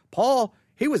obey. Paul,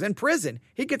 he was in prison.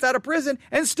 He gets out of prison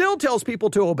and still tells people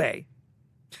to obey.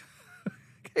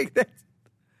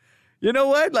 You know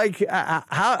what? Like,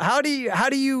 how do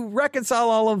you reconcile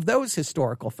all of those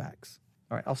historical facts?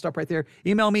 All right, I'll stop right there.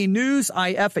 Email me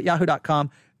newsif@yahoo.com.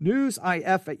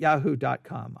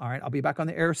 Newsif@yahoo.com. All right, I'll be back on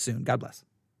the air soon. God bless.